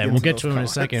sure you're going to we'll get to him in a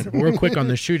second. Real quick on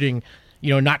the shooting,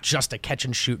 not just a catch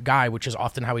and shoot guy, which is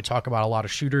often how we talk about a lot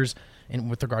of shooters. And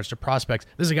with regards to prospects,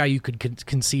 this is a guy you could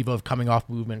conceive of coming off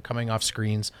movement, coming off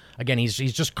screens. Again, he's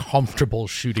just comfortable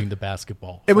shooting the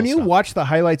basketball. And when you watch the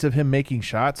highlights of him making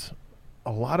shots,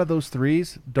 a lot of those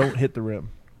threes don't hit the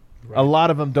rim. Right. A lot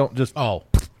of them don't just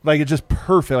Like it's just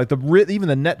perfect. Like even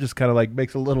the net just kind of like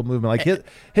makes a little movement. Like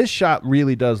his shot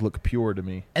really does look pure to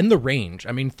me. And the range.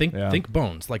 I mean, think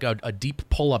Bones. Like a deep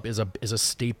pull up is a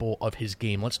staple of his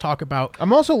game. Let's talk about. I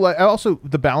also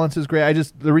the balance is great.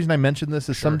 The reason I mentioned this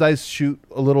is some guys shoot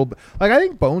a little bit. Like I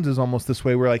think Bones is almost this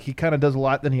way where like he kind of does a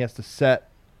lot, then he has to set.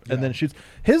 And then shoots.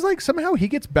 His like somehow he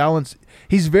gets balance.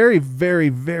 He's very, very,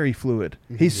 very fluid.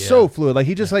 He's so fluid. Like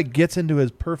he just like gets into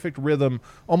his perfect rhythm,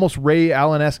 almost Ray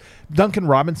Allen-esque. Duncan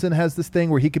Robinson has this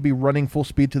thing where he could be running full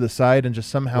speed to the side and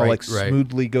just somehow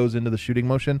smoothly goes into the shooting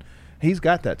motion. He's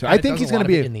got that too. I think he's going to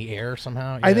be in the air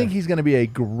somehow. Yeah. I think he's going to be a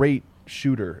great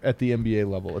shooter at the NBA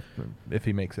level if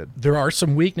he makes it. There are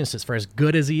some weaknesses for as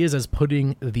good as he is as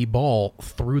putting the ball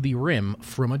through the rim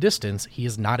from a distance. He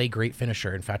is not a great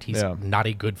finisher. In fact, he's not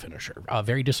a good finisher.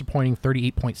 Very disappointing,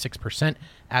 38.6%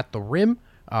 at the rim.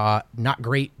 Not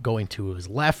great going to his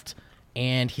left.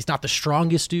 And he's not the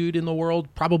strongest dude in the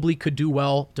world. Probably could do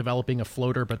well developing a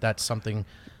floater, but that's something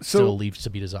still leaves to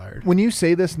be desired. When you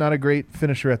say this, not a great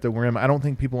finisher at the rim, I don't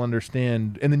think people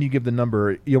understand. And then you give the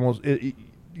number,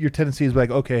 your tendency is like,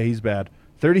 okay, he's bad.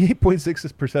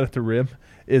 38.6% at the rim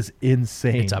is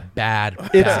insane. It's a bad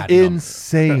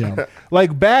insane.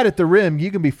 Like bad at the rim,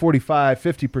 you can be 45,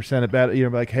 50% at bad.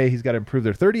 Like, hey, he's got to improve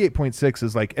there. 38.6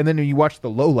 is like, and then when you watch the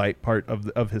low light part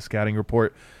of his scouting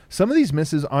report, some of these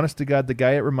misses, honest to God, the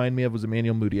guy it reminded me of was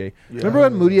Emmanuel Mudiay. Remember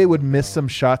when Mudiay would miss some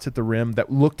shots at the rim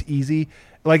that looked easy?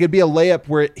 Like it'd be a layup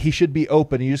where he should be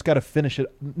open. You just got to finish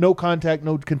it. No contact,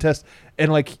 no contest.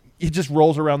 And like he just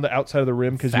rolls around the outside of the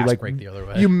rim because you like break the other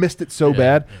way. You missed it so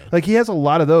bad. Yeah. Like he has a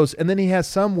lot of those. And then he has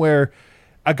some where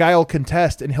a guy will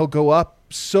contest and he'll go up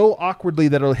so awkwardly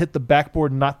that it'll hit the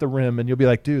backboard, not the rim. And you'll be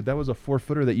like, dude, that was a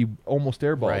 4-footer that you almost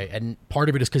airballed. Right. And part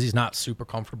of it is because he's not super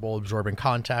comfortable absorbing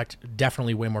contact.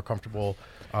 Definitely way more comfortable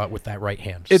with that right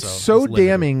hand. It's so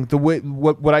damning. The way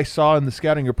what I saw in the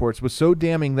scouting reports was so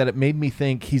damning that it made me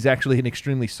think he's actually an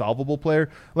extremely solvable player.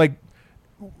 Like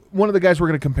one of the guys we're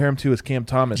going to compare him to is Cam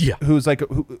Thomas, who's like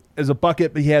who is a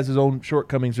bucket, but he has his own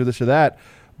shortcomings or this or that.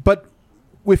 But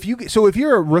if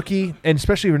you're a rookie, and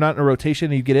especially if you're not in a rotation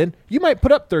and you get in, you might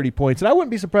put up 30 points. And I wouldn't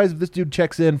be surprised if this dude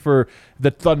checks in for the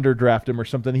Thunder draft him or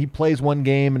something. He plays one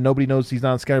game and nobody knows he's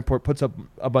not on scouting report, puts up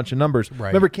a bunch of numbers. Right,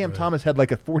 remember Cam Thomas had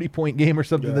like a 40-point game or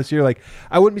something this year. Like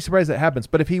I wouldn't be surprised that happens.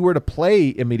 But if he were to play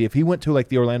immediately, if he went to like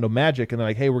the Orlando Magic and they're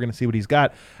like, hey, we're going to see what he's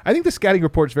got, I think the scouting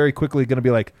report's very quickly going to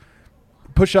be like,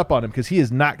 push up on him because he is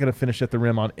not going to finish at the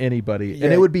rim on anybody,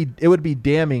 and it would be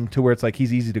damning to where it's like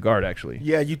he's easy to guard. Actually,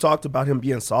 you talked about him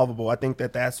being solvable. I think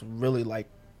that's really like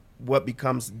what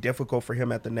becomes difficult for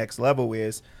him at the next level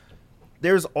is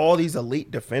there's all these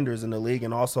elite defenders in the league,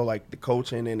 and also like the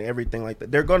coaching and everything like that.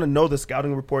 They're going to know the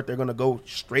scouting report. They're going to go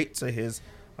straight to his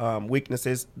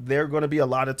weaknesses. There are going to be a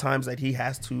lot of times that he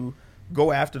has to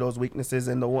go after those weaknesses,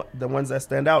 and the ones that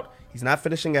stand out, he's not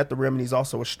finishing at the rim, and he's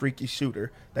also a streaky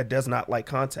shooter that does not like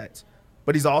contact.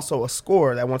 But he's also a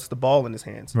scorer that wants the ball in his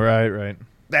hands. Right.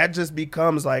 That just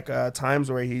becomes like times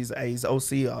where he's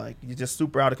OC, like he's just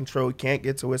super out of control. He can't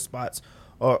get to his spots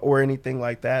or anything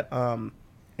like that. And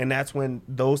that's when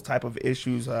those type of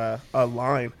issues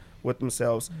align with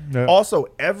themselves. Yeah. Also,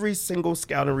 every single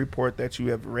scouting report that you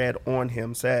have read on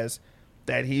him says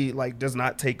that he like does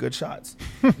not take good shots.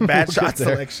 Bad shot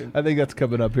selection. I think that's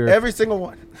coming up here. Every single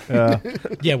one.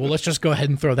 Yeah, well, let's just go ahead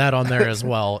and throw that on there as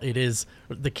well. It is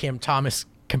the Cam Thomas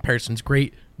comparison's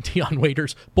great. Dion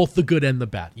Waiters, both the good and the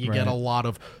bad. You get a lot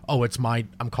of,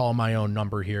 I'm calling my own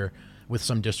number here, with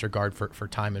some disregard for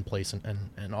time and place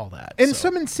and all that. And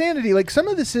some insanity. Like some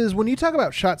of this is, when you talk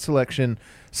about shot selection,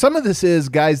 some of this is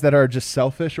guys that are just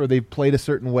selfish or they've played a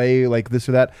certain way, like this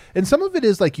or that. And some of it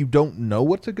is like you don't know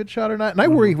what's a good shot or not. And I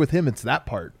worry with him, it's that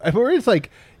part. I worry it's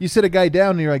like you sit a guy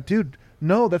down and you're like, dude,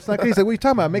 no, that's not good. He's like, what are you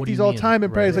talking about? I make these all the time.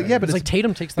 And probably like, yeah, but it's like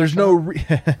Tatum takes that there's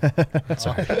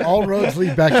shot. No all roads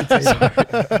lead back to Tatum.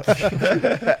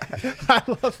 I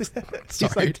love that.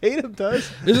 He's like, Tatum does.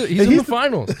 He's in the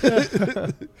finals.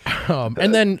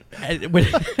 And then,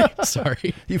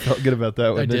 sorry. You felt good about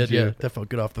that one, I did, yeah. That felt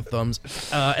good off the thumbs.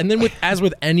 And then as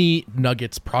with any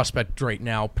Nuggets prospect right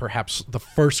now, perhaps the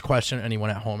first question anyone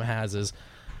at home has is,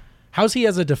 how's he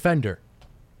as a defender?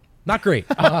 Not great.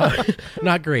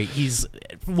 Not great. He's a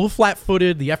little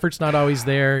flat-footed. The effort's not always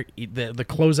there. The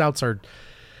closeouts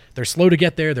they're slow to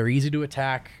get there. They're easy to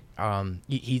attack.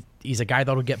 He's a guy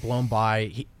that'll get blown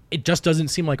by. It just doesn't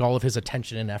seem like all of his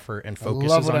attention and effort and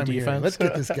focus is on defense. Let's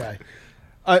get this guy.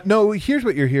 No, here's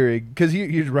what you're hearing, because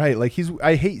you're right. Like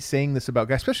I hate saying this about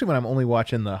guys, especially when I'm only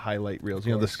watching the highlight reels,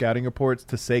 the scouting reports,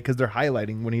 to say, because they're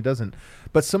highlighting when he doesn't.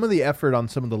 But some of the effort on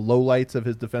some of the lowlights of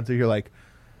his defensive, you're like,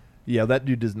 Yeah, that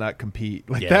dude does not compete.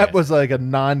 Like Yeah. that was like a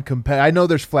non-competitive. I know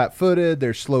there's flat-footed,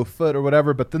 there's slow foot or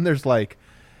whatever, but then there's like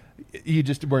you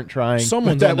just weren't trying.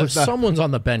 Someone's But on that the was not- someone's on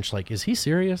the bench. Like, is he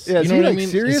serious? Yeah, is you know he what like I mean?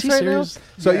 serious Is he right serious? now?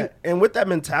 So Yeah, and with that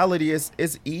mentality, it's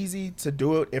easy to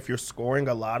do it if you're scoring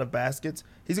a lot of baskets.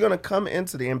 He's going to come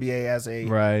into the NBA as a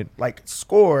Right. like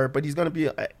scorer, but he's going to be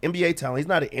an NBA talent. He's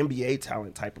not an NBA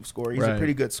talent type of scorer. He's Right. a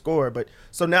pretty good scorer, but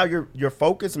so now you're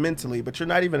focused mentally, but you're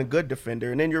not even a good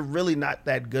defender, and then you're really not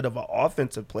that good of an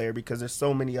offensive player because there's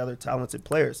so many other talented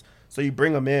players. So you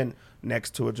bring him in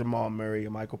next to a Jamal Murray, a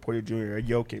Michael Porter Jr., a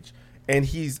Jokic, and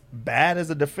he's bad as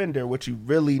a defender, which you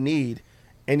really need,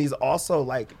 and he's also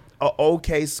like an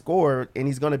okay scorer, and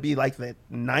he's going to be like the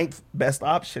 9th best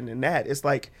option in that. It's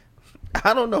like,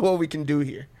 I don't know what we can do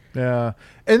here. Yeah,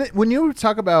 and when you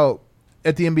talk about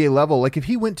at the NBA level, like if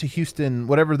he went to Houston,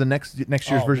 whatever the next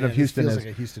year's version of Houston feels is,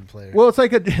 like a Houston player. well, it's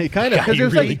like a kind of Yeah, he it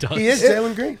was really like does. He is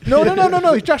Jalen Green.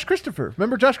 no. He's Josh Christopher.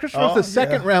 Remember, Josh Christopher was Oh, the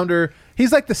second yeah. rounder.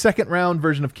 He's like the second round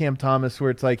version of Cam Thomas, where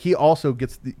it's like he also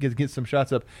gets some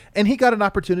shots up, and he got an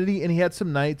opportunity, and he had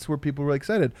some nights where people were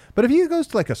excited. But if he goes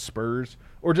to like a Spurs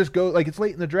or just go like it's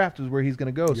late in the draft is where he's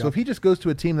going to go. So if he just goes to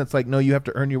a team that's like, no, you have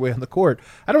to earn your way on the court,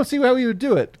 I don't see how he would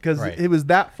do it because Right. it was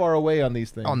that far away on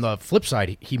these things. On the flip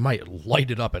side, he might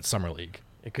light it up at Summer League.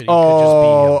 It could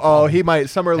Oh, just be he might.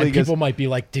 Summer and League is people might be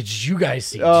like, "Did you guys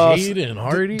see Oh, Jaden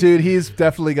Hardy?" dude, he's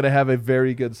definitely going to have a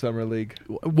very good summer league.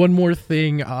 One more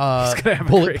thing, gonna have a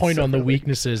bullet great point on the summer league.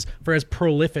 weaknesses. For as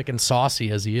prolific and saucy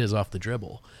as he is off the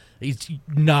dribble, he's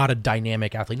not a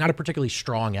dynamic athlete, not a particularly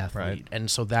strong athlete, Right. and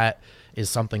so that is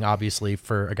something obviously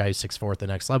for a guy who's 6'4" at the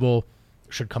next level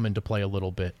should come into play a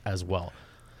little bit as well.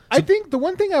 I think the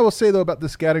one thing I will say though about the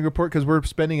scouting report, because we're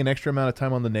spending an extra amount of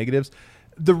time on the negatives,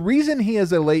 the reason he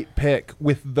is a late pick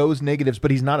with those negatives,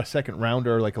 but he's not a second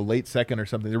rounder or like a late second or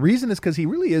something. The reason is because he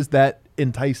really is that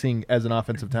enticing as an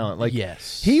offensive talent. Like,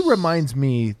 Yes. he reminds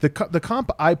me, the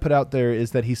comp I put out there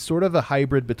is that he's sort of a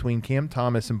hybrid between Cam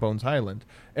Thomas and Bones Highland.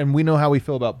 And we know how we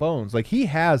feel about Bones. Like, he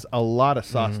has a lot of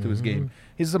sauce to his game.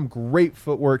 He has some great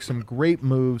footwork, some great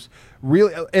moves,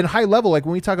 really, and high level. Like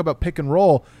when we talk about pick and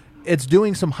roll, it's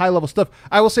doing some high level stuff.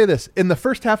 I will say this: in the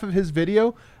first half of his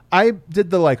video, I did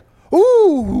the like,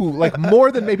 ooh, like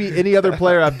more than maybe any other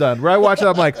player I've done. Where I watch it,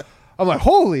 I'm like,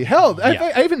 holy hell!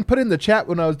 Yeah. I even put in the chat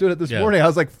when I was doing it this Yeah. morning. I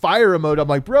was like, fire emoji. I'm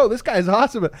like, bro, this guy's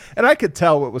awesome, and I could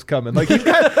tell what was coming. Like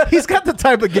he's got the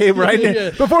type of game right now. Yeah.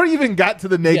 Before he even got to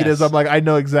the negatives, Yes. I'm like, I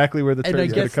know exactly where the And I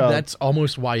turn's going to guess come. that's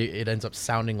almost why it ends up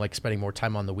sounding like spending more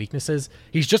time on the weaknesses.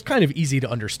 He's just kind of easy to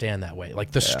understand that way.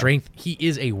 Like the strength, he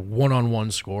is a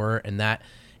one-on-one scorer, and that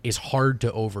is hard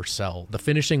to oversell. The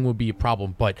finishing will be a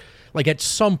problem, but like at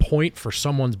some point for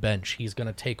someone's bench, he's going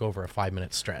to take over a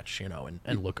 5-minute stretch,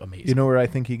 and look amazing. You know where I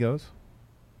think he goes?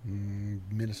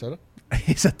 Minnesota.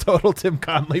 He's a total Tim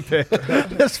Conley pick.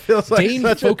 This feels like Dane,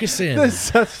 such focus a, in. This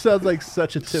sounds like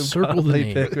such a Tim Circle the Conley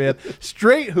name. pick, man.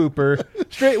 Straight hooper.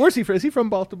 Straight. Where's he from? Is he from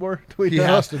Baltimore? Do we He know?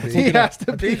 has to be. He has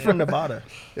to I be think he's from Nevada.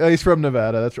 Oh, he's from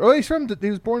Nevada. That's right. Oh, he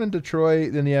was born in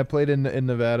Detroit, and played in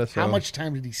Nevada. So. How much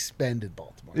time did he spend in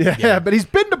Baltimore? Yeah, but he's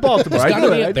been to Baltimore. He's I gotta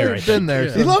knew be it. up I there, knew I he's been think. there.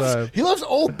 Yeah. He loves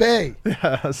Old Bay.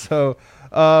 So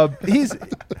he's.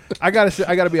 I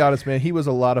gotta be honest, man. He was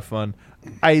a lot of fun.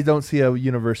 I don't see a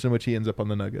universe in which he ends up on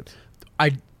the Nuggets.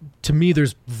 To me,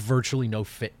 there's virtually no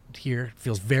fit here. It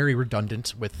feels very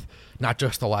redundant with not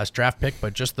just the last draft pick,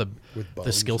 but just the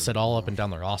Bones skill set all up and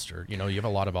down the roster. You have a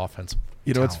lot of offense.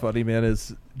 You know what's funny, man,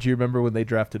 is do you remember when they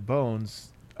drafted Bones?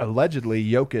 Allegedly,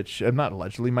 Jokic, not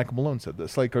allegedly, Michael Malone said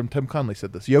this, or Tim Conley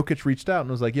said this. Jokic reached out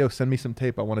and was like, yo, send me some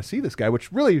tape. I want to see this guy,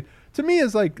 which really, to me,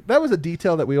 is like, that was a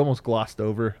detail that we almost glossed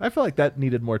over. I feel like that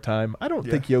needed more time. I don't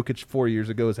think Jokic 4 years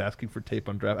ago was asking for tape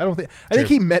on draft. I think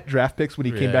he met draft picks when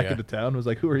he came back into town and was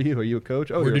like, who are you? Are you a coach?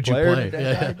 Oh, Where you're did a player? you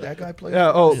play? That guy played.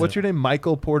 Yeah. Oh, what's your name?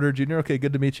 Michael Porter Jr. Okay,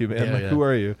 good to meet you, man. Yeah, Like, yeah. who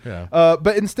are you? Yeah.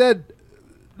 But instead,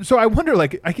 so I wonder,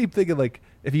 like, I keep thinking, like,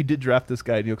 if you did draft this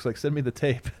guy and he looks like, send me the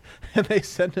tape, and they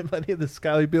send him any of this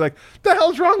guy, he'd be like, the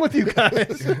hell's wrong with you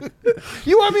guys?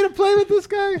 You want me to play with this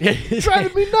guy? You're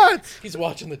driving me nuts. He's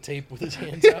watching the tape with his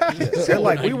hands out. They're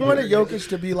like, we wanted Jokic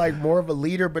to be like more of a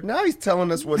leader, but now he's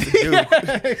telling us what to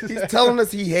do. He's telling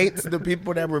us he hates the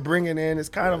people that we're bringing in. It's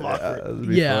kind of awkward. That'd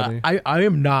be Yeah, funny. I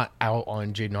am not out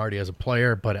on Jaden Hardy as a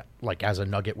player, but like as a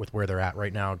Nugget with where they're at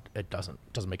right now, it doesn't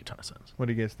make a ton of sense. What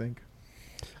do you guys think?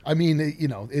 I mean,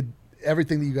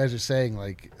 everything that you guys are saying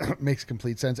like makes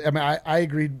complete sense. I mean, I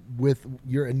agreed with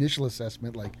your initial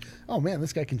assessment. Like, oh man,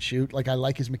 this guy can shoot. Like, I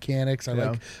like his mechanics. I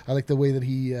like the way that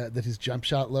he that his jump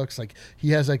shot looks. Like, he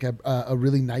has like a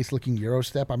really nice looking Euro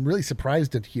step. I'm really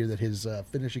surprised to hear that his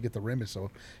finishing at the rim is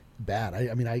so bad.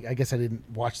 I mean, I guess I didn't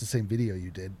watch the same video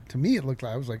you did. To me, it looked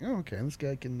like I was like, oh, okay, this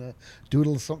guy can do a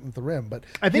little something at the rim. But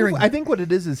I think what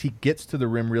it is he gets to the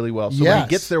rim really well. So when he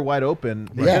gets there wide open,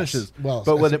 he finishes. Well,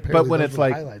 but when it's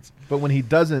like, highlights. but when he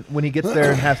doesn't, when he gets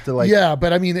there and has to like, yeah.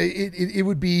 But I mean, it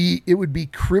would be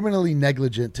criminally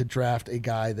negligent to draft a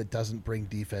guy that doesn't bring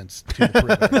defense to the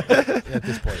perimeter at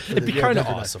this point. It'd be kind of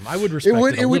awesome. I would respect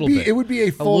it a little bit. It would be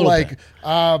a full like,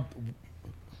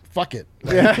 fuck it.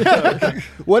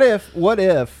 What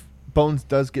if Bones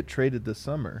does get traded this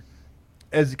summer?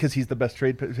 Because he's the best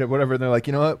trade, whatever. And they're like,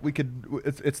 you know what? We could.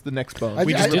 It's the next Bones. I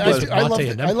love Monte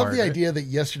and I love Nembhard, the right? idea that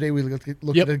yesterday we looked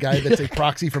at a guy that's a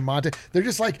proxy for Monte. They're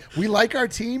just like, we like our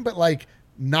team, but like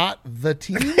not the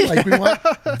team. Like we want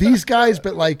these guys,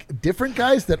 but like different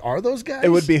guys that are those guys. It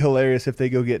would be hilarious if they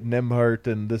go get Nembhard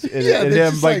and this and they're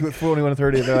him just like like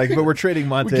 21-30. They're like, but we're trading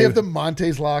Monte. We give them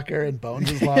Monte's locker and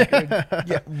Bones' locker.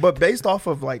 Yeah, but based off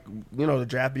of like, the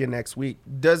draft being next week,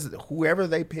 does whoever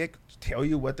they pick tell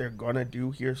you what they're gonna do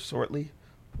here shortly?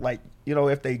 Like,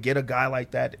 if they get a guy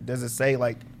like that, does it say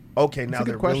like, okay, now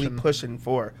they're really pushing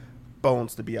for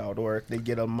Bones to be out, or if they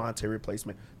get a Monte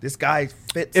replacement, this guy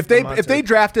fits. If they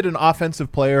drafted an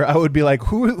offensive player, I would be like,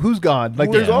 who's gone?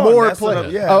 Like there's gone? more That's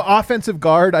play. yeah. Offensive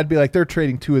guard, I'd be like, they're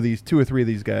trading two or three of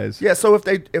these guys. Yeah. So if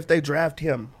they draft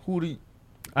him, who do you?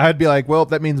 I'd be like, well,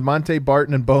 that means Monte,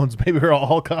 Barton, and Bones maybe are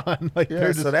all gone. Like they're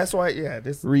just so that's why. Yeah,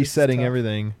 this resetting this is tough.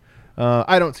 everything.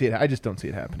 I don't see it. I just don't see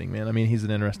it happening, man. I mean, he's an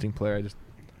interesting player.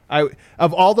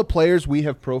 Of all the players we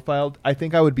have profiled, I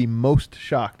think I would be most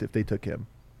shocked if they took him.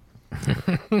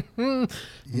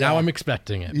 Now I'm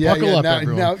expecting it. Yeah, Buckle up, now,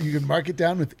 everyone. now you can mark it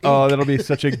down with ink. Oh, that'll be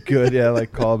such a good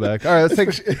callback. All right, let's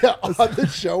take on the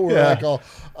show we're like all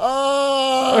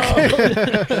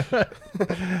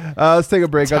let's take a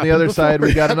break. On the other side,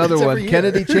 we got another Happens one. every year.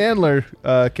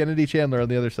 Kennedy Chandler on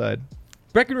the other side.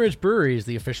 Breckenridge Brewery is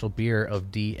the official beer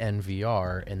of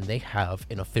DNVR, and they have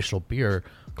an official beer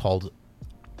called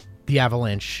the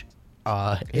Avalanche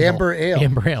Amber Ale.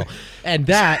 Amber Ale. And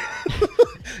that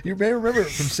You may remember it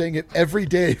from saying it every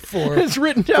day for it's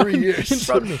written down 3 years in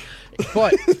front of me.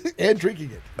 But and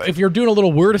drinking it. if you're doing a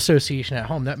little word association at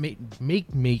home, that may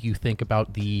make you think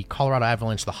about the Colorado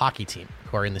Avalanche, the hockey team,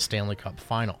 who are in the Stanley Cup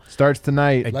final. Starts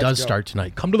tonight. It Let's does go. start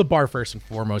tonight. Come to the bar first and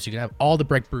foremost. You can have all the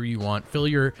Breck Brew you want. Fill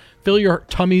your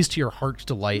tummies to your heart's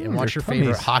delight and watch your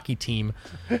favorite tummies. hockey team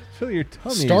Fill your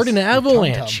tummies. start an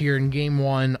Avalanche tum-tum. here in Game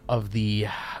 1 of the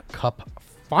Cup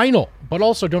final. But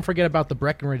also, don't forget about the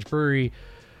Breckenridge Brewery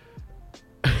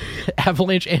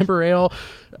Avalanche Amber Ale.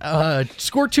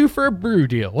 Score 2 for a brew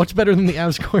deal. What's better than the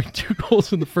Avs scoring 2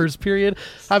 goals in the first period?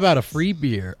 How about a free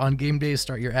beer on game days?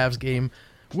 Start your Avs game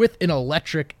with an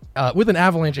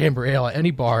Avalanche Amber Ale at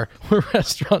any bar or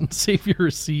restaurant and save your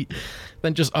receipt.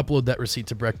 Then just upload that receipt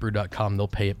to breckbrew.com. They'll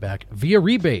pay it back via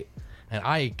rebate. And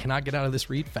I cannot get out of this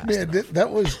read fast Man, enough.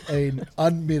 that was an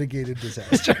unmitigated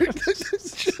disaster.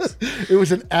 It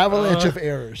was an avalanche of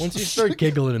errors. Once you start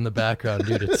giggling in the background,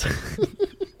 dude, it's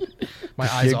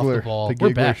my eyes off the Giggler, ball. the We're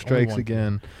giggler back. strikes Only one.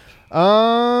 again.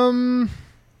 All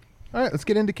right, let's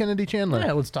get into Kennedy Chandler.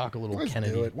 Yeah, let's talk a little Let's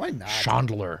Kennedy. do it. Why not?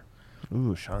 Chandler.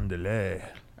 Ooh, Chandelier.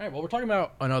 All right, well, we're talking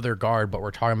about another guard, but we're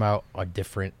talking about a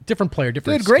different player,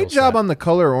 different. Did a great skill job set. on the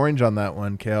color orange on that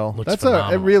one, Kel. Looks It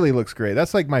phenomenal. really looks great.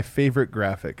 That's like my favorite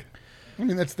graphic. I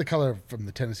mean, that's the color from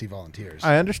the Tennessee Volunteers.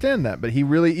 I understand that, but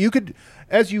you could,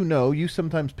 as you know, you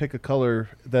sometimes pick a color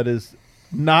that is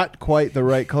not quite the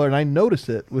right color, and I notice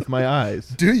it with my eyes.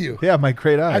 Do you? Yeah, my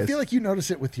great eyes. I feel like you notice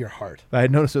it with your heart. I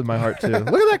notice it with my heart too. Look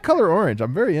at that color orange.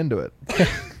 I'm very into it.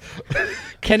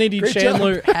 Kennedy Great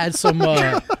Chandler had some.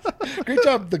 Great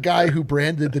job, the guy who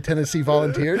branded the Tennessee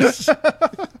Volunteers.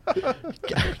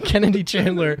 Kennedy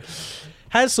Chandler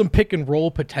has some pick and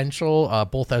roll potential,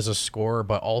 both as a scorer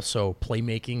but also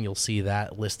playmaking. You'll see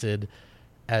that listed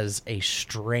as a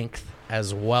strength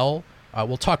as well.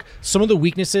 We'll talk some of the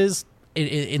weaknesses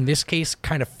in this case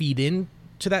kind of feed in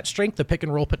to that strength, the pick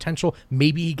and roll potential.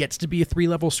 Maybe he gets to be a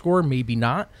 3-level scorer, maybe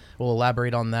not. We'll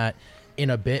elaborate on that in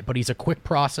a bit, but he's a quick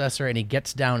processor and he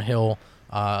gets downhill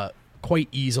quite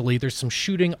easily. There's some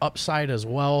shooting upside as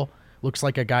well. Looks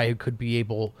like a guy who could be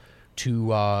able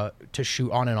to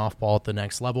shoot on and off ball at the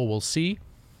next level. We'll see.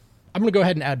 I'm going to go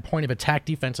ahead and add point of attack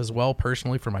defense as well,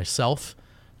 personally, for myself.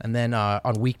 And then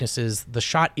on weaknesses, the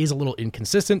shot is a little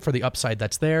inconsistent for the upside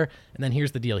that's there. And then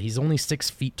here's the deal. He's only 6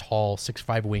 feet tall,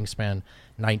 6'5" wingspan,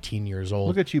 19 years old.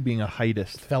 Look at you being a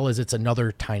heightist. Fellas, it's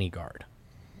another tiny guard.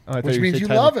 Oh, I thought Which were means saying you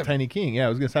Tiny- love him. Tiny King. Yeah, I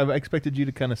was gonna say I expected you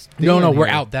to kind of. No, we're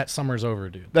out. That summer's over,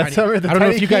 dude. That summer, the I don't know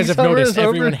Tiny if you guys King have summer noticed. is over?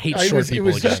 Everyone hates short people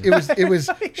again. It was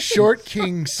Short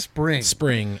King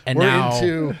Spring. And We're now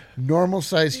into normal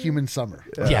sized human summer.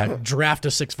 yeah, draft a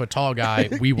 6-foot-tall guy.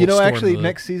 We will. You know, storm actually, the-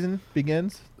 next season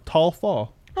begins Tall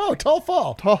Fall. Oh, tall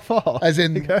fall. Tall Fall. As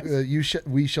in, Because-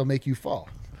 we shall make you fall.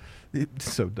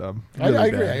 It's so dumb. I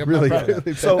agree. bad. I'm not really, proud of that.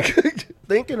 really So,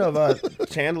 thinking of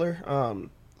Chandler,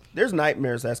 there's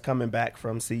nightmares that's coming back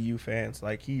from CU fans.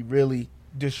 Like, he really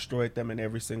destroyed them in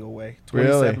every single way.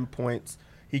 27 points.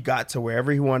 He got to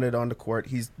wherever he wanted on the court.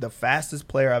 He's the fastest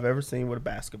player I've ever seen with a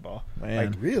basketball.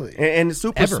 Man. Like, Really? and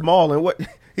super small. And what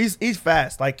he's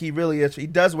fast. Like, he really is. He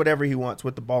does whatever he wants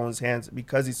with the ball in his hands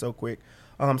because he's so quick.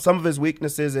 Some of his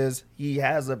weaknesses is he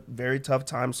has a very tough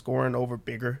time scoring over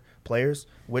bigger players,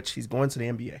 which he's going to the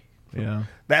NBA. Yeah.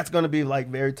 That's going to be like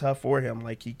very tough for him.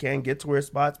 Like, he can get to where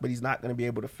spots, but he's not going to be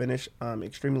able to finish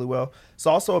extremely well. It's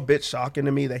also a bit shocking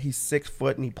to me that he's 6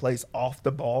 foot and he plays off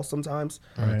the ball sometimes.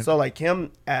 Right. So like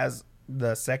him as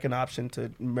the second option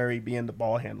to Murray being the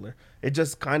ball handler, it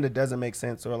just kind of doesn't make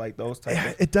sense. Or like those type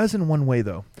of. It does in one way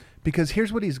though, because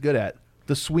here's what he's good at: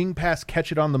 the swing pass,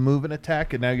 catch it on the move and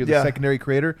attack, and now you're the secondary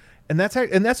creator, and that's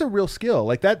a real skill.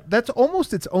 Like that's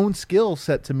almost its own skill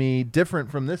set to me.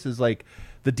 Different from this is like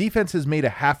the defense has made a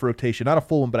half rotation, not a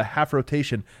full one, but a half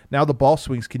rotation. Now the ball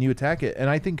swings, can you attack it? And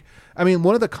I mean,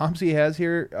 one of the comps he has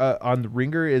here on the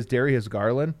Ringer is Darius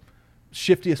Garland,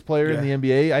 shiftiest player in the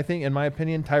NBA, I think, in my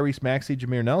opinion. Tyrese Maxey,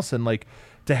 Jameer Nelson, like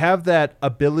to have that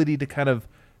ability to kind of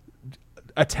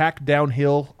attack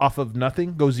downhill off of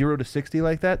nothing, go 0 to 60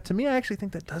 like that. To me, I actually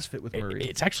think that does fit with Murray.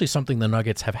 It's actually something the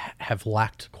Nuggets have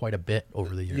lacked quite a bit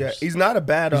over the years. Yeah, he's not a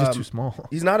bad. He's just too small.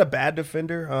 He's not a bad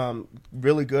defender.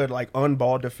 Really good, like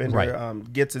on-ball defender.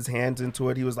 Right. Gets his hands into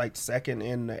it. He was like second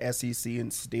in the SEC in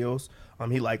steals.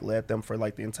 He like led them for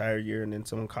like the entire year, and then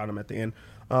someone caught him at the end.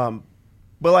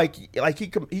 But like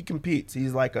he competes.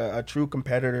 He's like a true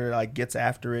competitor. Like gets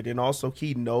after it, and also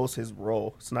he knows his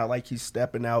role. It's not like he's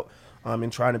stepping out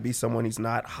and trying to be someone. He's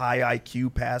not high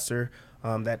IQ passer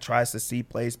that tries to see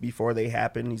plays before they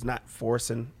happen. He's not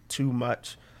forcing too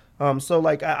much. So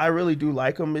like I really do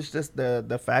like him. It's just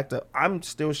the fact that I'm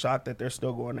still shocked that they're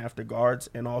still going after guards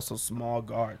and also small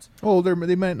guards. Oh,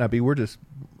 they might not be. We're just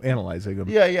analyzing them.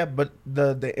 Yeah, but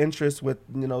the interest with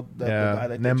the guy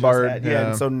that Nembhard, they just had,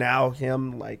 and so now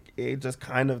him, like, it just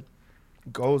kind of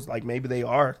goes like maybe they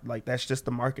are like that's just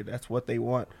the market. That's what they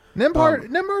want.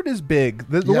 Nembhard is big.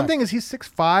 The one thing is he's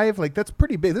 6'5". Like that's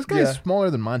pretty big. This guy's smaller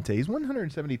than Monte. He's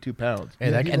 172 pounds.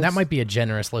 And, that might be a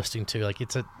generous listing too. Like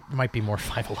it might be more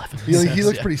 5'11". He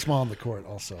looks pretty small on the court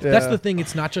also. Yeah. That's the thing.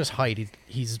 It's not just height.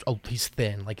 He's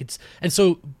thin. Like and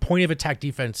so point of attack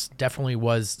defense definitely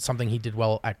was something he did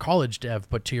well at college, Dev.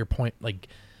 But to your point, like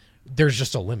there's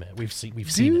just a limit. We've seen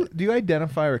it. Do you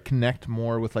identify or connect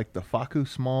more with like the Facu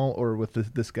small or with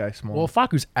this guy small? Well,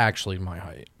 Facu's actually my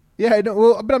height. Yeah, I know.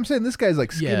 Well, but I'm saying this guy's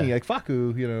like skinny, Yeah. like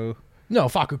Facu. You know. No,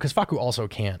 Facu, because Facu also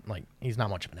can't, like, he's not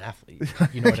much of an athlete.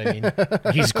 You know what I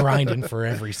mean? He's grinding for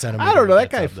every centimeter. I don't know. he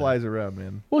That gets guy up there. flies around,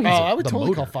 man. Well, he's I would the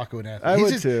totally motor. call Facu an athlete. I He's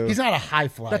would just- too. He's not a high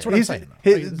flyer. That's what I'm saying.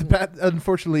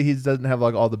 Unfortunately, he doesn't have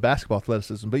like all the basketball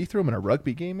athleticism. But you throw him in a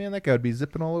rugby game, man, that guy would be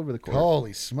zipping all over the court.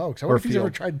 Holy smokes! I wonder if he's ever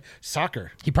field. tried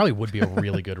soccer. He probably would be a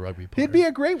really good rugby player. He'd be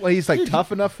a great one. He's like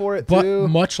tough enough for it But too.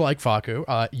 much like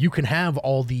Facu, you can have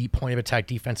all the point of attack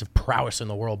defensive prowess in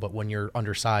the world, but when you're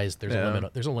undersized, there's a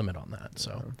limit. There's a limit on that.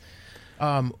 So,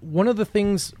 one of the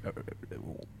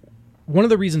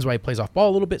reasons why he plays off ball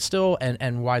a little bit still,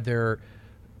 and why there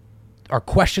are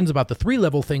questions about the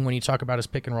 3-level thing when you talk about his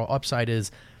pick and roll upside is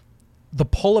the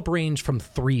pull up range from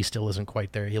 3 still isn't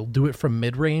quite there. He'll do it from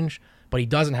mid range, but he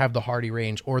doesn't have the Hardy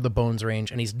range or the Bones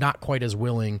range, and he's not quite as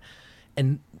willing.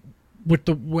 And with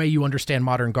the way you understand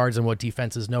modern guards and what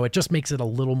defenses know, it just makes it a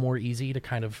little more easy to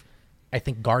kind of, I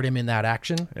think, guard him in that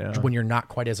action when you're not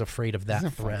quite as afraid of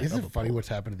that threat. Isn't it funny what's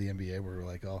happened to the NBA where we're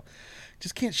like, oh,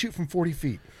 just can't shoot from 40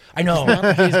 feet. I know.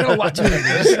 He's got a lot to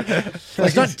do.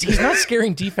 He's not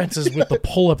scaring defenses with the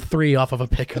pull-up 3 off of a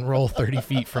pick and roll 30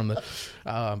 feet from the...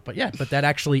 But that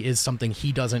actually is something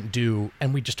he doesn't do,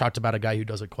 and we just talked about a guy who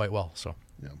does it quite well. So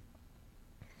Yeah.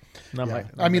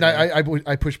 I mean,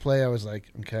 I push play. I was like,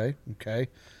 okay,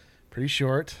 pretty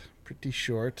short.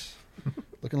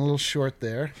 Looking a little short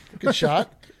there. Good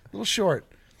shot. A little short.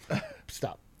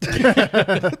 Stop.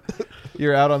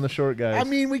 You're out on the short guys. I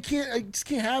mean, I just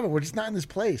can't have it. We're just not in this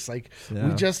place. Like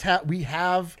we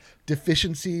have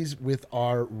deficiencies with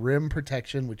our rim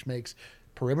protection, which makes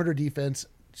perimeter defense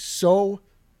so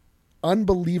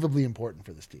unbelievably important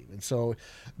for this team. And so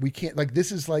we can't, like,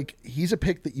 this is like, he's a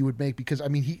pick that you would make because, I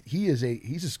mean, he's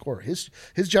a scorer. His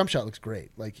jump shot looks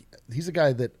great. Like, he's a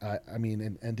guy that, I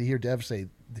mean, and to hear Dev say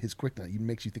his quickness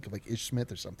makes you think of like Ish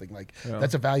Smith or something. Like,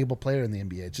 that's a valuable player in the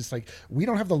NBA. It's just like, we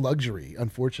don't have the luxury,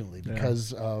 unfortunately,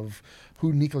 because of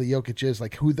who Nikola Jokic is,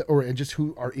 like and just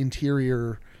who our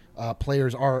interior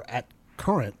players are at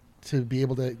current to be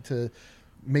able to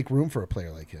make room for a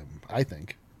player like him, I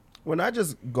think. When I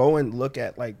just go and look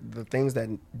at like the things that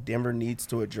Denver needs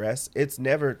to address, it's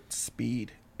never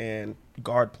speed and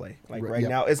guard play. Like right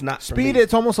now, it's not speed.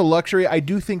 It's almost a luxury. I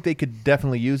do think they could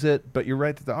definitely use it, but you're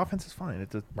right that the offense is fine.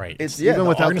 It's even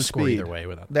without the speed. Either way,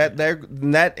 without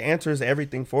that answers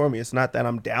everything for me. It's not that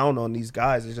I'm down on these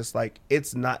guys. It's just like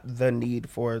it's not the need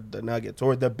for the Nuggets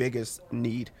or the biggest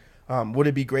need. Would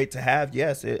it be great to have?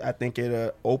 Yes, I think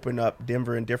it open up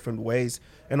Denver in different ways,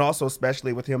 and also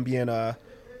especially with him being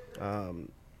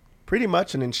pretty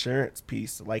much an insurance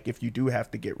piece. Like if you do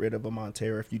have to get rid of a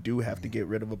Monteiro, if you do have to get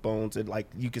rid of a Bones, and like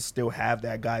you can still have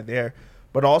that guy there.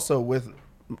 But also with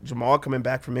Jamal coming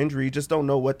back from injury, you just don't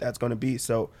know what that's going to be.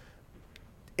 So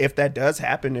if that does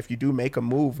happen, if you do make a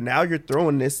move, now you're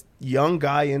throwing this young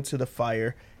guy into the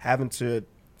fire, having to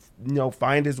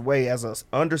find his way as an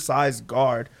undersized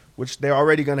guard, which they're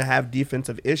already going to have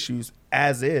defensive issues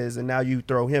as is, and now you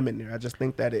throw him in there. I just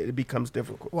think that it becomes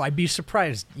difficult. Well, I'd be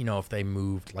surprised, if they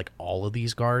moved like all of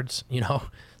these guards,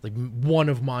 like one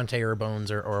of Monte or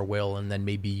Bones or Will, and then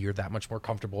maybe you're that much more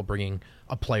comfortable bringing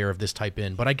a player of this type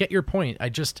in. But I get your point.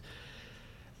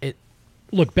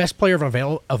 Look, best player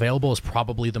available is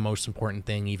probably the most important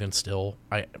thing, even still,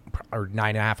 or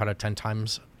 9.5 out of 10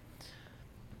 times.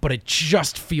 But it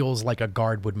just feels like a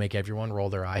guard would make everyone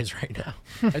roll their eyes right now.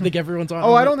 I think everyone's on.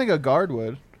 I don't think a guard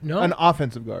would. No, an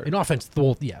offensive guard. An offense,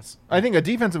 well, yes. I think a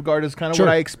defensive guard is kind of what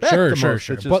I expect. Sure.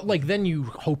 But like, then you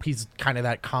hope he's kind of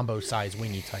that combo size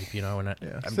wingy type, And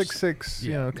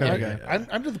 6'6", kind of guy.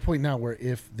 I'm to the point now where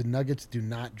if the Nuggets do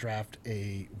not draft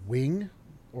a wing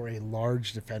or a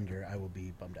large defender, I will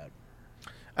be bummed out.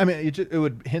 I mean, it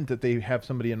would hint that they have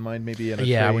somebody in mind, maybe in a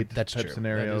trade type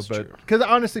scenario. But because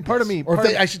honestly, part of me,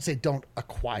 I should say, don't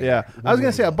acquire. Yeah, I was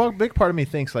gonna say a big part of me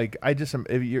thinks like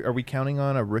are we counting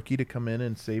on a rookie to come in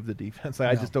and save the defense? Like,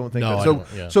 no. I just don't think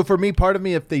that. So for me, part of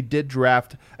me, if they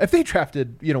drafted,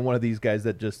 one of these guys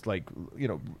that just like,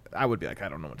 I would be like, I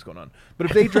don't know what's going on. But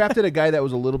if they drafted a guy that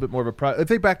was a little bit more of if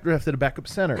they drafted a backup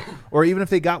center, or even if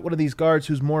they got one of these guards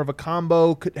who's more of a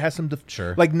combo, has some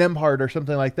like Nembhard or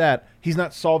something like that, he's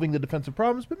not solving the defensive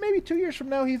problems, but maybe 2 years from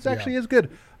now he's actually as good.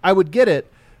 I would get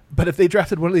it. But if they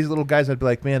drafted one of these little guys, I'd be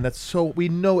like, man, we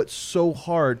know it's so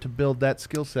hard to build that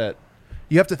skill set.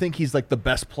 You have to think he's like the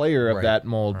best player of that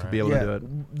mold to be able to do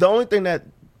it. The only thing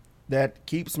that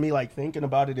keeps me like thinking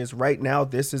about it is right now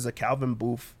this is a Calvin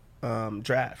Booth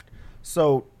draft.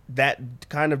 So that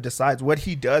kind of decides what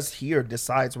he does here,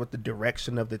 decides what the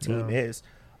direction of the team is.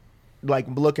 Like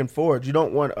looking forward, you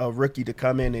don't want a rookie to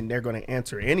come in and they're going to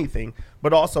answer anything.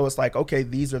 But also it's like, okay,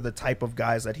 these are the type of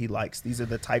guys that he likes. These are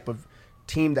the type of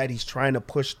team that he's trying to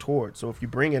push towards. So if you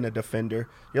bring in a defender,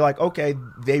 you're like, okay,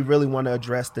 they really want to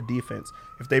address the defense.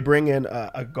 If they bring in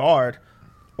a guard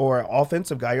or an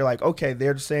offensive guy, you're like, okay,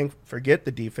 they're saying forget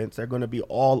the defense. They're going to be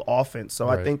all offense. So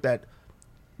I think that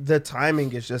the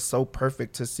timing is just so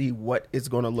perfect to see what it's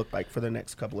going to look like for the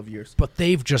next couple of years. But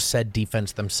they've just said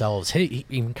defense themselves.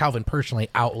 Even Calvin personally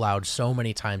out loud so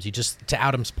many times. To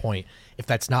Adam's point, if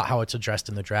that's not how it's addressed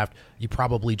in the draft, you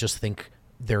probably just think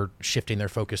they're shifting their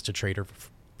focus to trade or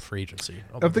free agency.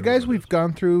 Of the guys we've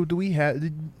gone through, do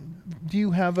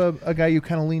you have a guy you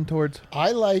kind of lean towards?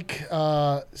 I like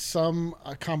a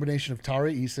combination of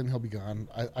Tari Eason. He'll be gone.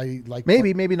 I like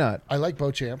maybe not. I like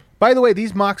Beauchamp. By the way,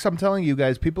 these mocks, I'm telling you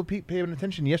guys, people paying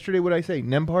attention. Yesterday, what did I say?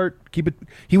 Nembhard,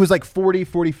 he was like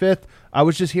 45th. I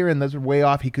was just hearing those are way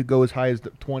off. He could go as high as the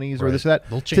 20s or this or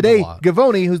that. Today,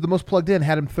 Gavoni, who's the most plugged in,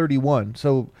 had him 31.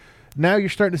 So now you're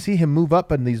starting to see him move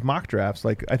up in these mock drafts.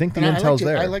 Like I think the intel's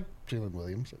there. I like Jalen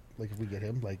Williams. Like if we get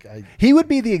him, he would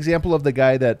be the example of the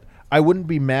guy that I wouldn't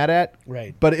be mad at,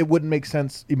 right? But it wouldn't make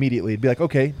sense immediately. It'd be like,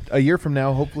 okay, a year from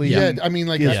now, hopefully, I mean,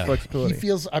 like flexibility. He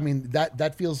feels. I mean,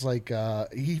 that feels like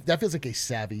that feels like a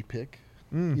savvy pick.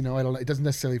 It doesn't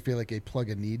necessarily feel like a plug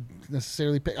and need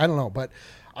necessarily pick. I don't know, but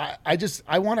I just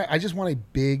want a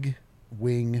big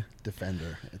wing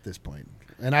defender at this point.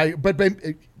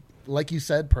 Like you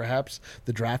said, perhaps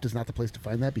the draft is not the place to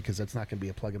find that because that's not going to be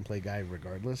a plug-and-play guy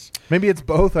regardless. Maybe it's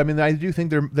both. I mean, I do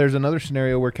think there's another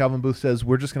scenario where Calvin Booth says,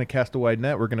 we're just going to cast a wide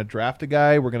net. We're going to draft a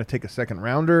guy. We're going to take a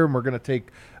second-rounder, and we're going to take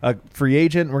a free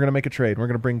agent, and we're going to make a trade. We're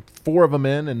going to bring 4 of them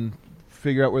in and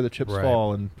figure out where the chips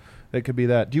fall. And that could be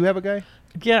that. Do you have a guy?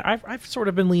 Yeah, I've sort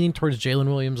of been leaning towards Jalen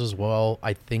Williams as well.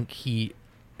 I think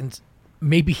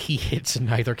maybe he hits in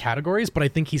neither categories, but I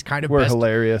think he's kind of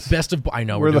hilarious. Best of I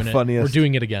know we're doing the funniest. We're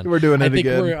doing it again. We're doing it again.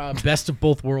 again. I think we're best of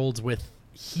both worlds. With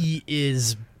he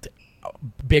is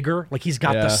bigger, like he's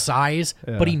got the size,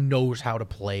 but he knows how to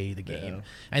play the game. Yeah.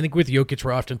 I think with Jokic,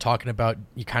 we're often talking about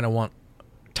you kind of want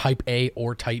type A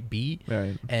or type B,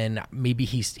 right. And maybe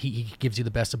he gives you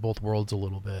the best of both worlds a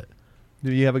little bit.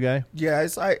 Do you have a guy? Yeah,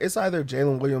 it's either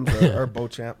Jalen Williams or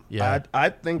Beauchamp. Yeah, I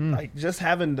think like just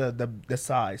having the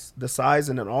size,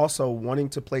 and then also wanting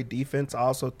to play defense. I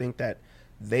also think that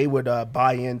they would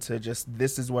buy into just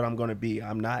this is what I'm going to be.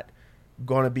 I'm not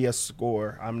going to be a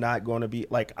scorer. I'm not going to be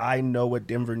like I know what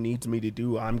Denver needs me to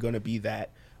do. I'm going to be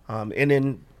that, and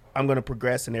then I'm going to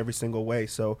progress in every single way.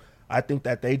 So I think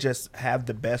that they just have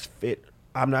the best fit.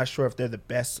 I'm not sure if they're the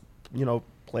best,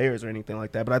 players or anything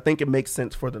like that, but I think it makes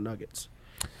sense for the Nuggets.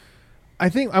 I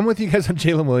think I'm with you guys on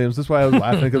Jalen Williams. That's why I was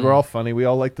laughing, because we're all funny. We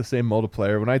all like the same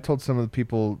multiplayer. When I told some of the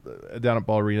people down at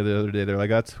Ball Arena the other day, they're like,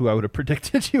 "That's who I would have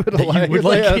predicted you would have liked."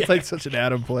 It's like such an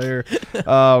Adam player.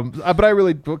 But I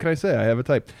really, what can I say? I have a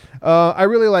type. I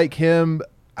really like him.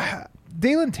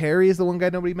 Dalen Terry is the one guy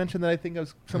nobody mentioned that I think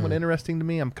was somewhat interesting to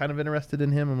me. I'm kind of interested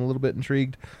in him. I'm a little bit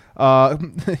intrigued.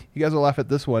 You guys will laugh at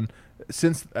this one.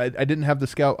 Since I didn't have the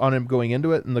scout on him going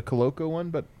into it in the Koloko one,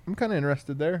 but I'm kind of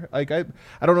interested there. Like I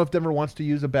don't know if Denver wants to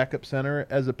use a backup center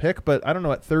as a pick, but I don't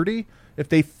know, at 30, if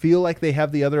they feel like they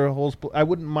have the other holes, I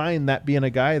wouldn't mind that being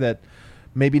a guy that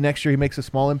maybe next year he makes a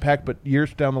small impact, but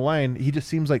years down the line, he just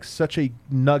seems like such a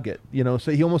nugget,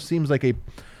 So he almost seems like a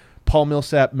Paul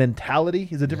Millsap mentality.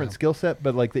 He's a different skill set,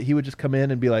 but like that he would just come in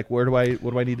and be like, what do I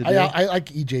need to do? I like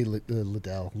EJ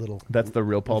Liddell. That's the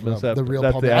real Paul Millsap. The real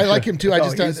Paul. I like him too. I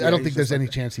don't think there's any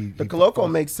chance he. The Koloko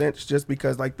makes sense just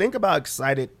because, like, think about how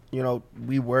excited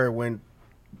we were when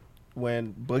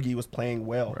Boogie was playing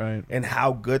well, right, and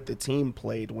how good the team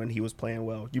played when he was playing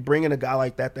well. You bring in a guy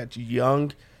like that that's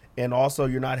young, and also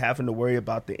you're not having to worry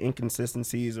about the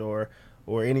inconsistencies or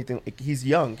anything. He's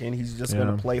young and he's just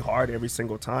going to play hard every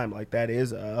single time. Like, that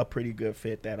is a pretty good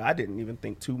fit that I didn't even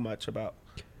think too much about.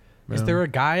 Is there a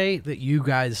guy that you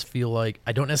guys feel like,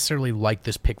 I don't necessarily like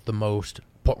this pick the most,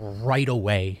 but right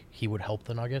away he would help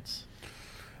the Nuggets?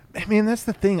 I mean, that's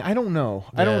the thing. I don't know.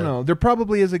 I don't know. There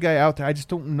probably is a guy out there. I just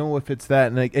don't know if it's that.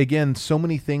 And again, so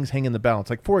many things hang in the balance.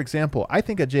 Like, for example, I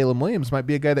think a Jalen Williams might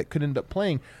be a guy that could end up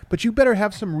playing, but you better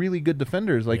have some really good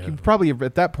defenders. Like, you probably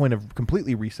at that point have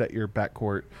completely reset your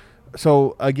backcourt.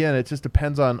 So again, it just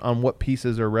depends on what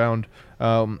pieces are around,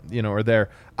 are there.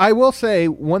 I will say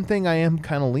one thing I am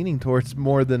kind of leaning towards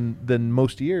more than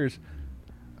most years.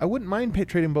 I wouldn't mind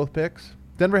trading both picks.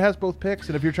 Denver has both picks,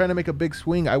 and if you're trying to make a big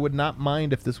swing, I would not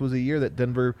mind if this was a year that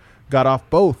Denver got off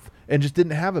both and just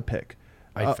didn't have a pick.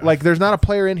 There's not a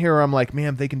player in here where I'm like,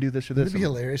 man, they can do this or this. It'd be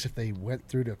hilarious if they went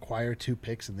through to acquire 2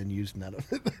 picks and then used none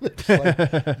of it.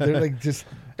 They're just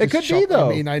it could be,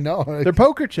 though. I mean, I know. They're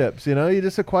poker chips, You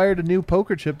just acquired a new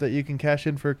poker chip that you can cash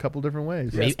in for a couple different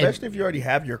ways. Yeah, especially if you already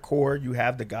have your core, you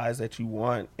have the guys that you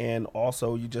want, and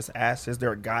also you just ask, is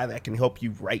there a guy that can help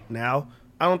you right now?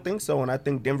 I don't think so, and I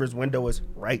think Denver's window is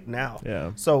right now.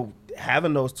 Yeah. So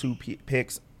having those 2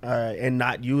 picks and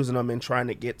not using them and trying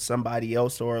to get somebody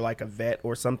else or like a vet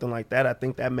or something like that, I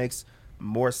think that makes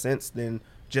more sense than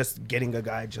just getting a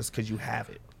guy just because you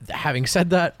have it. Having said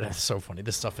that, that's so funny.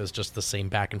 This stuff is just the same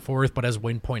back and forth, but as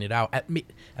Wayne pointed out, at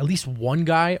least one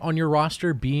guy on your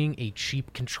roster being a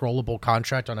cheap, controllable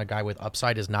contract on a guy with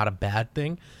upside is not a bad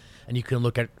thing. And you can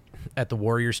look at the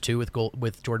Warriors, too,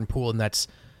 with Jordan Poole, and that's,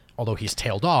 although he's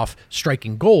tailed off,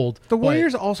 striking gold. The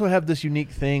Warriors also have this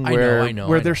unique thing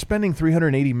where they're spending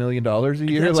 $380 million a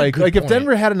year. Like if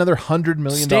Denver had another $100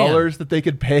 million that they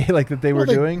could pay, like that they were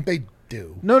doing. They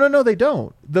do. No, they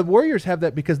don't. The Warriors have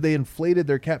that because they inflated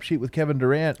their cap sheet with Kevin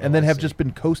Durant and then have just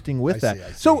been coasting with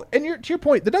that. So, and to your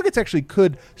point, the Nuggets actually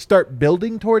could start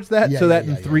building towards that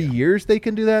in 3 years they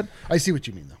can do that. I see what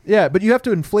you mean, though. Yeah, but you have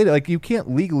to inflate it. Like, you can't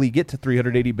legally get to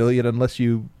 $380 billion unless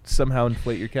you somehow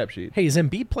inflate your cap sheet. Hey, is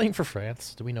Embiid playing for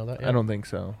France? Do we know that yet? I don't think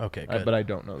so. Okay, good. But I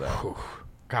don't know that.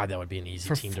 God, that would be an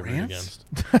easy team to root against.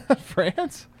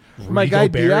 France? Rudy My guy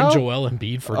Gobert and Joel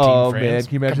Embiid for Team France. Oh, man.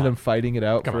 Can you imagine them fighting it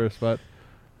out for a spot?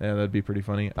 Yeah, that'd be pretty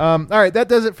funny. All right, that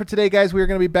does it for today, guys. We are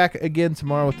going to be back again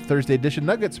tomorrow with the Thursday edition.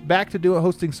 Nuggets back to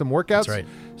hosting some workouts. That's right.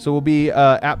 So we'll be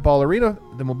at Ball Arena.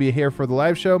 Then we'll be here for the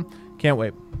live show. Can't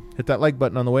wait. Hit that like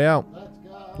button on the way out.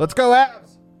 Let's go, Avs.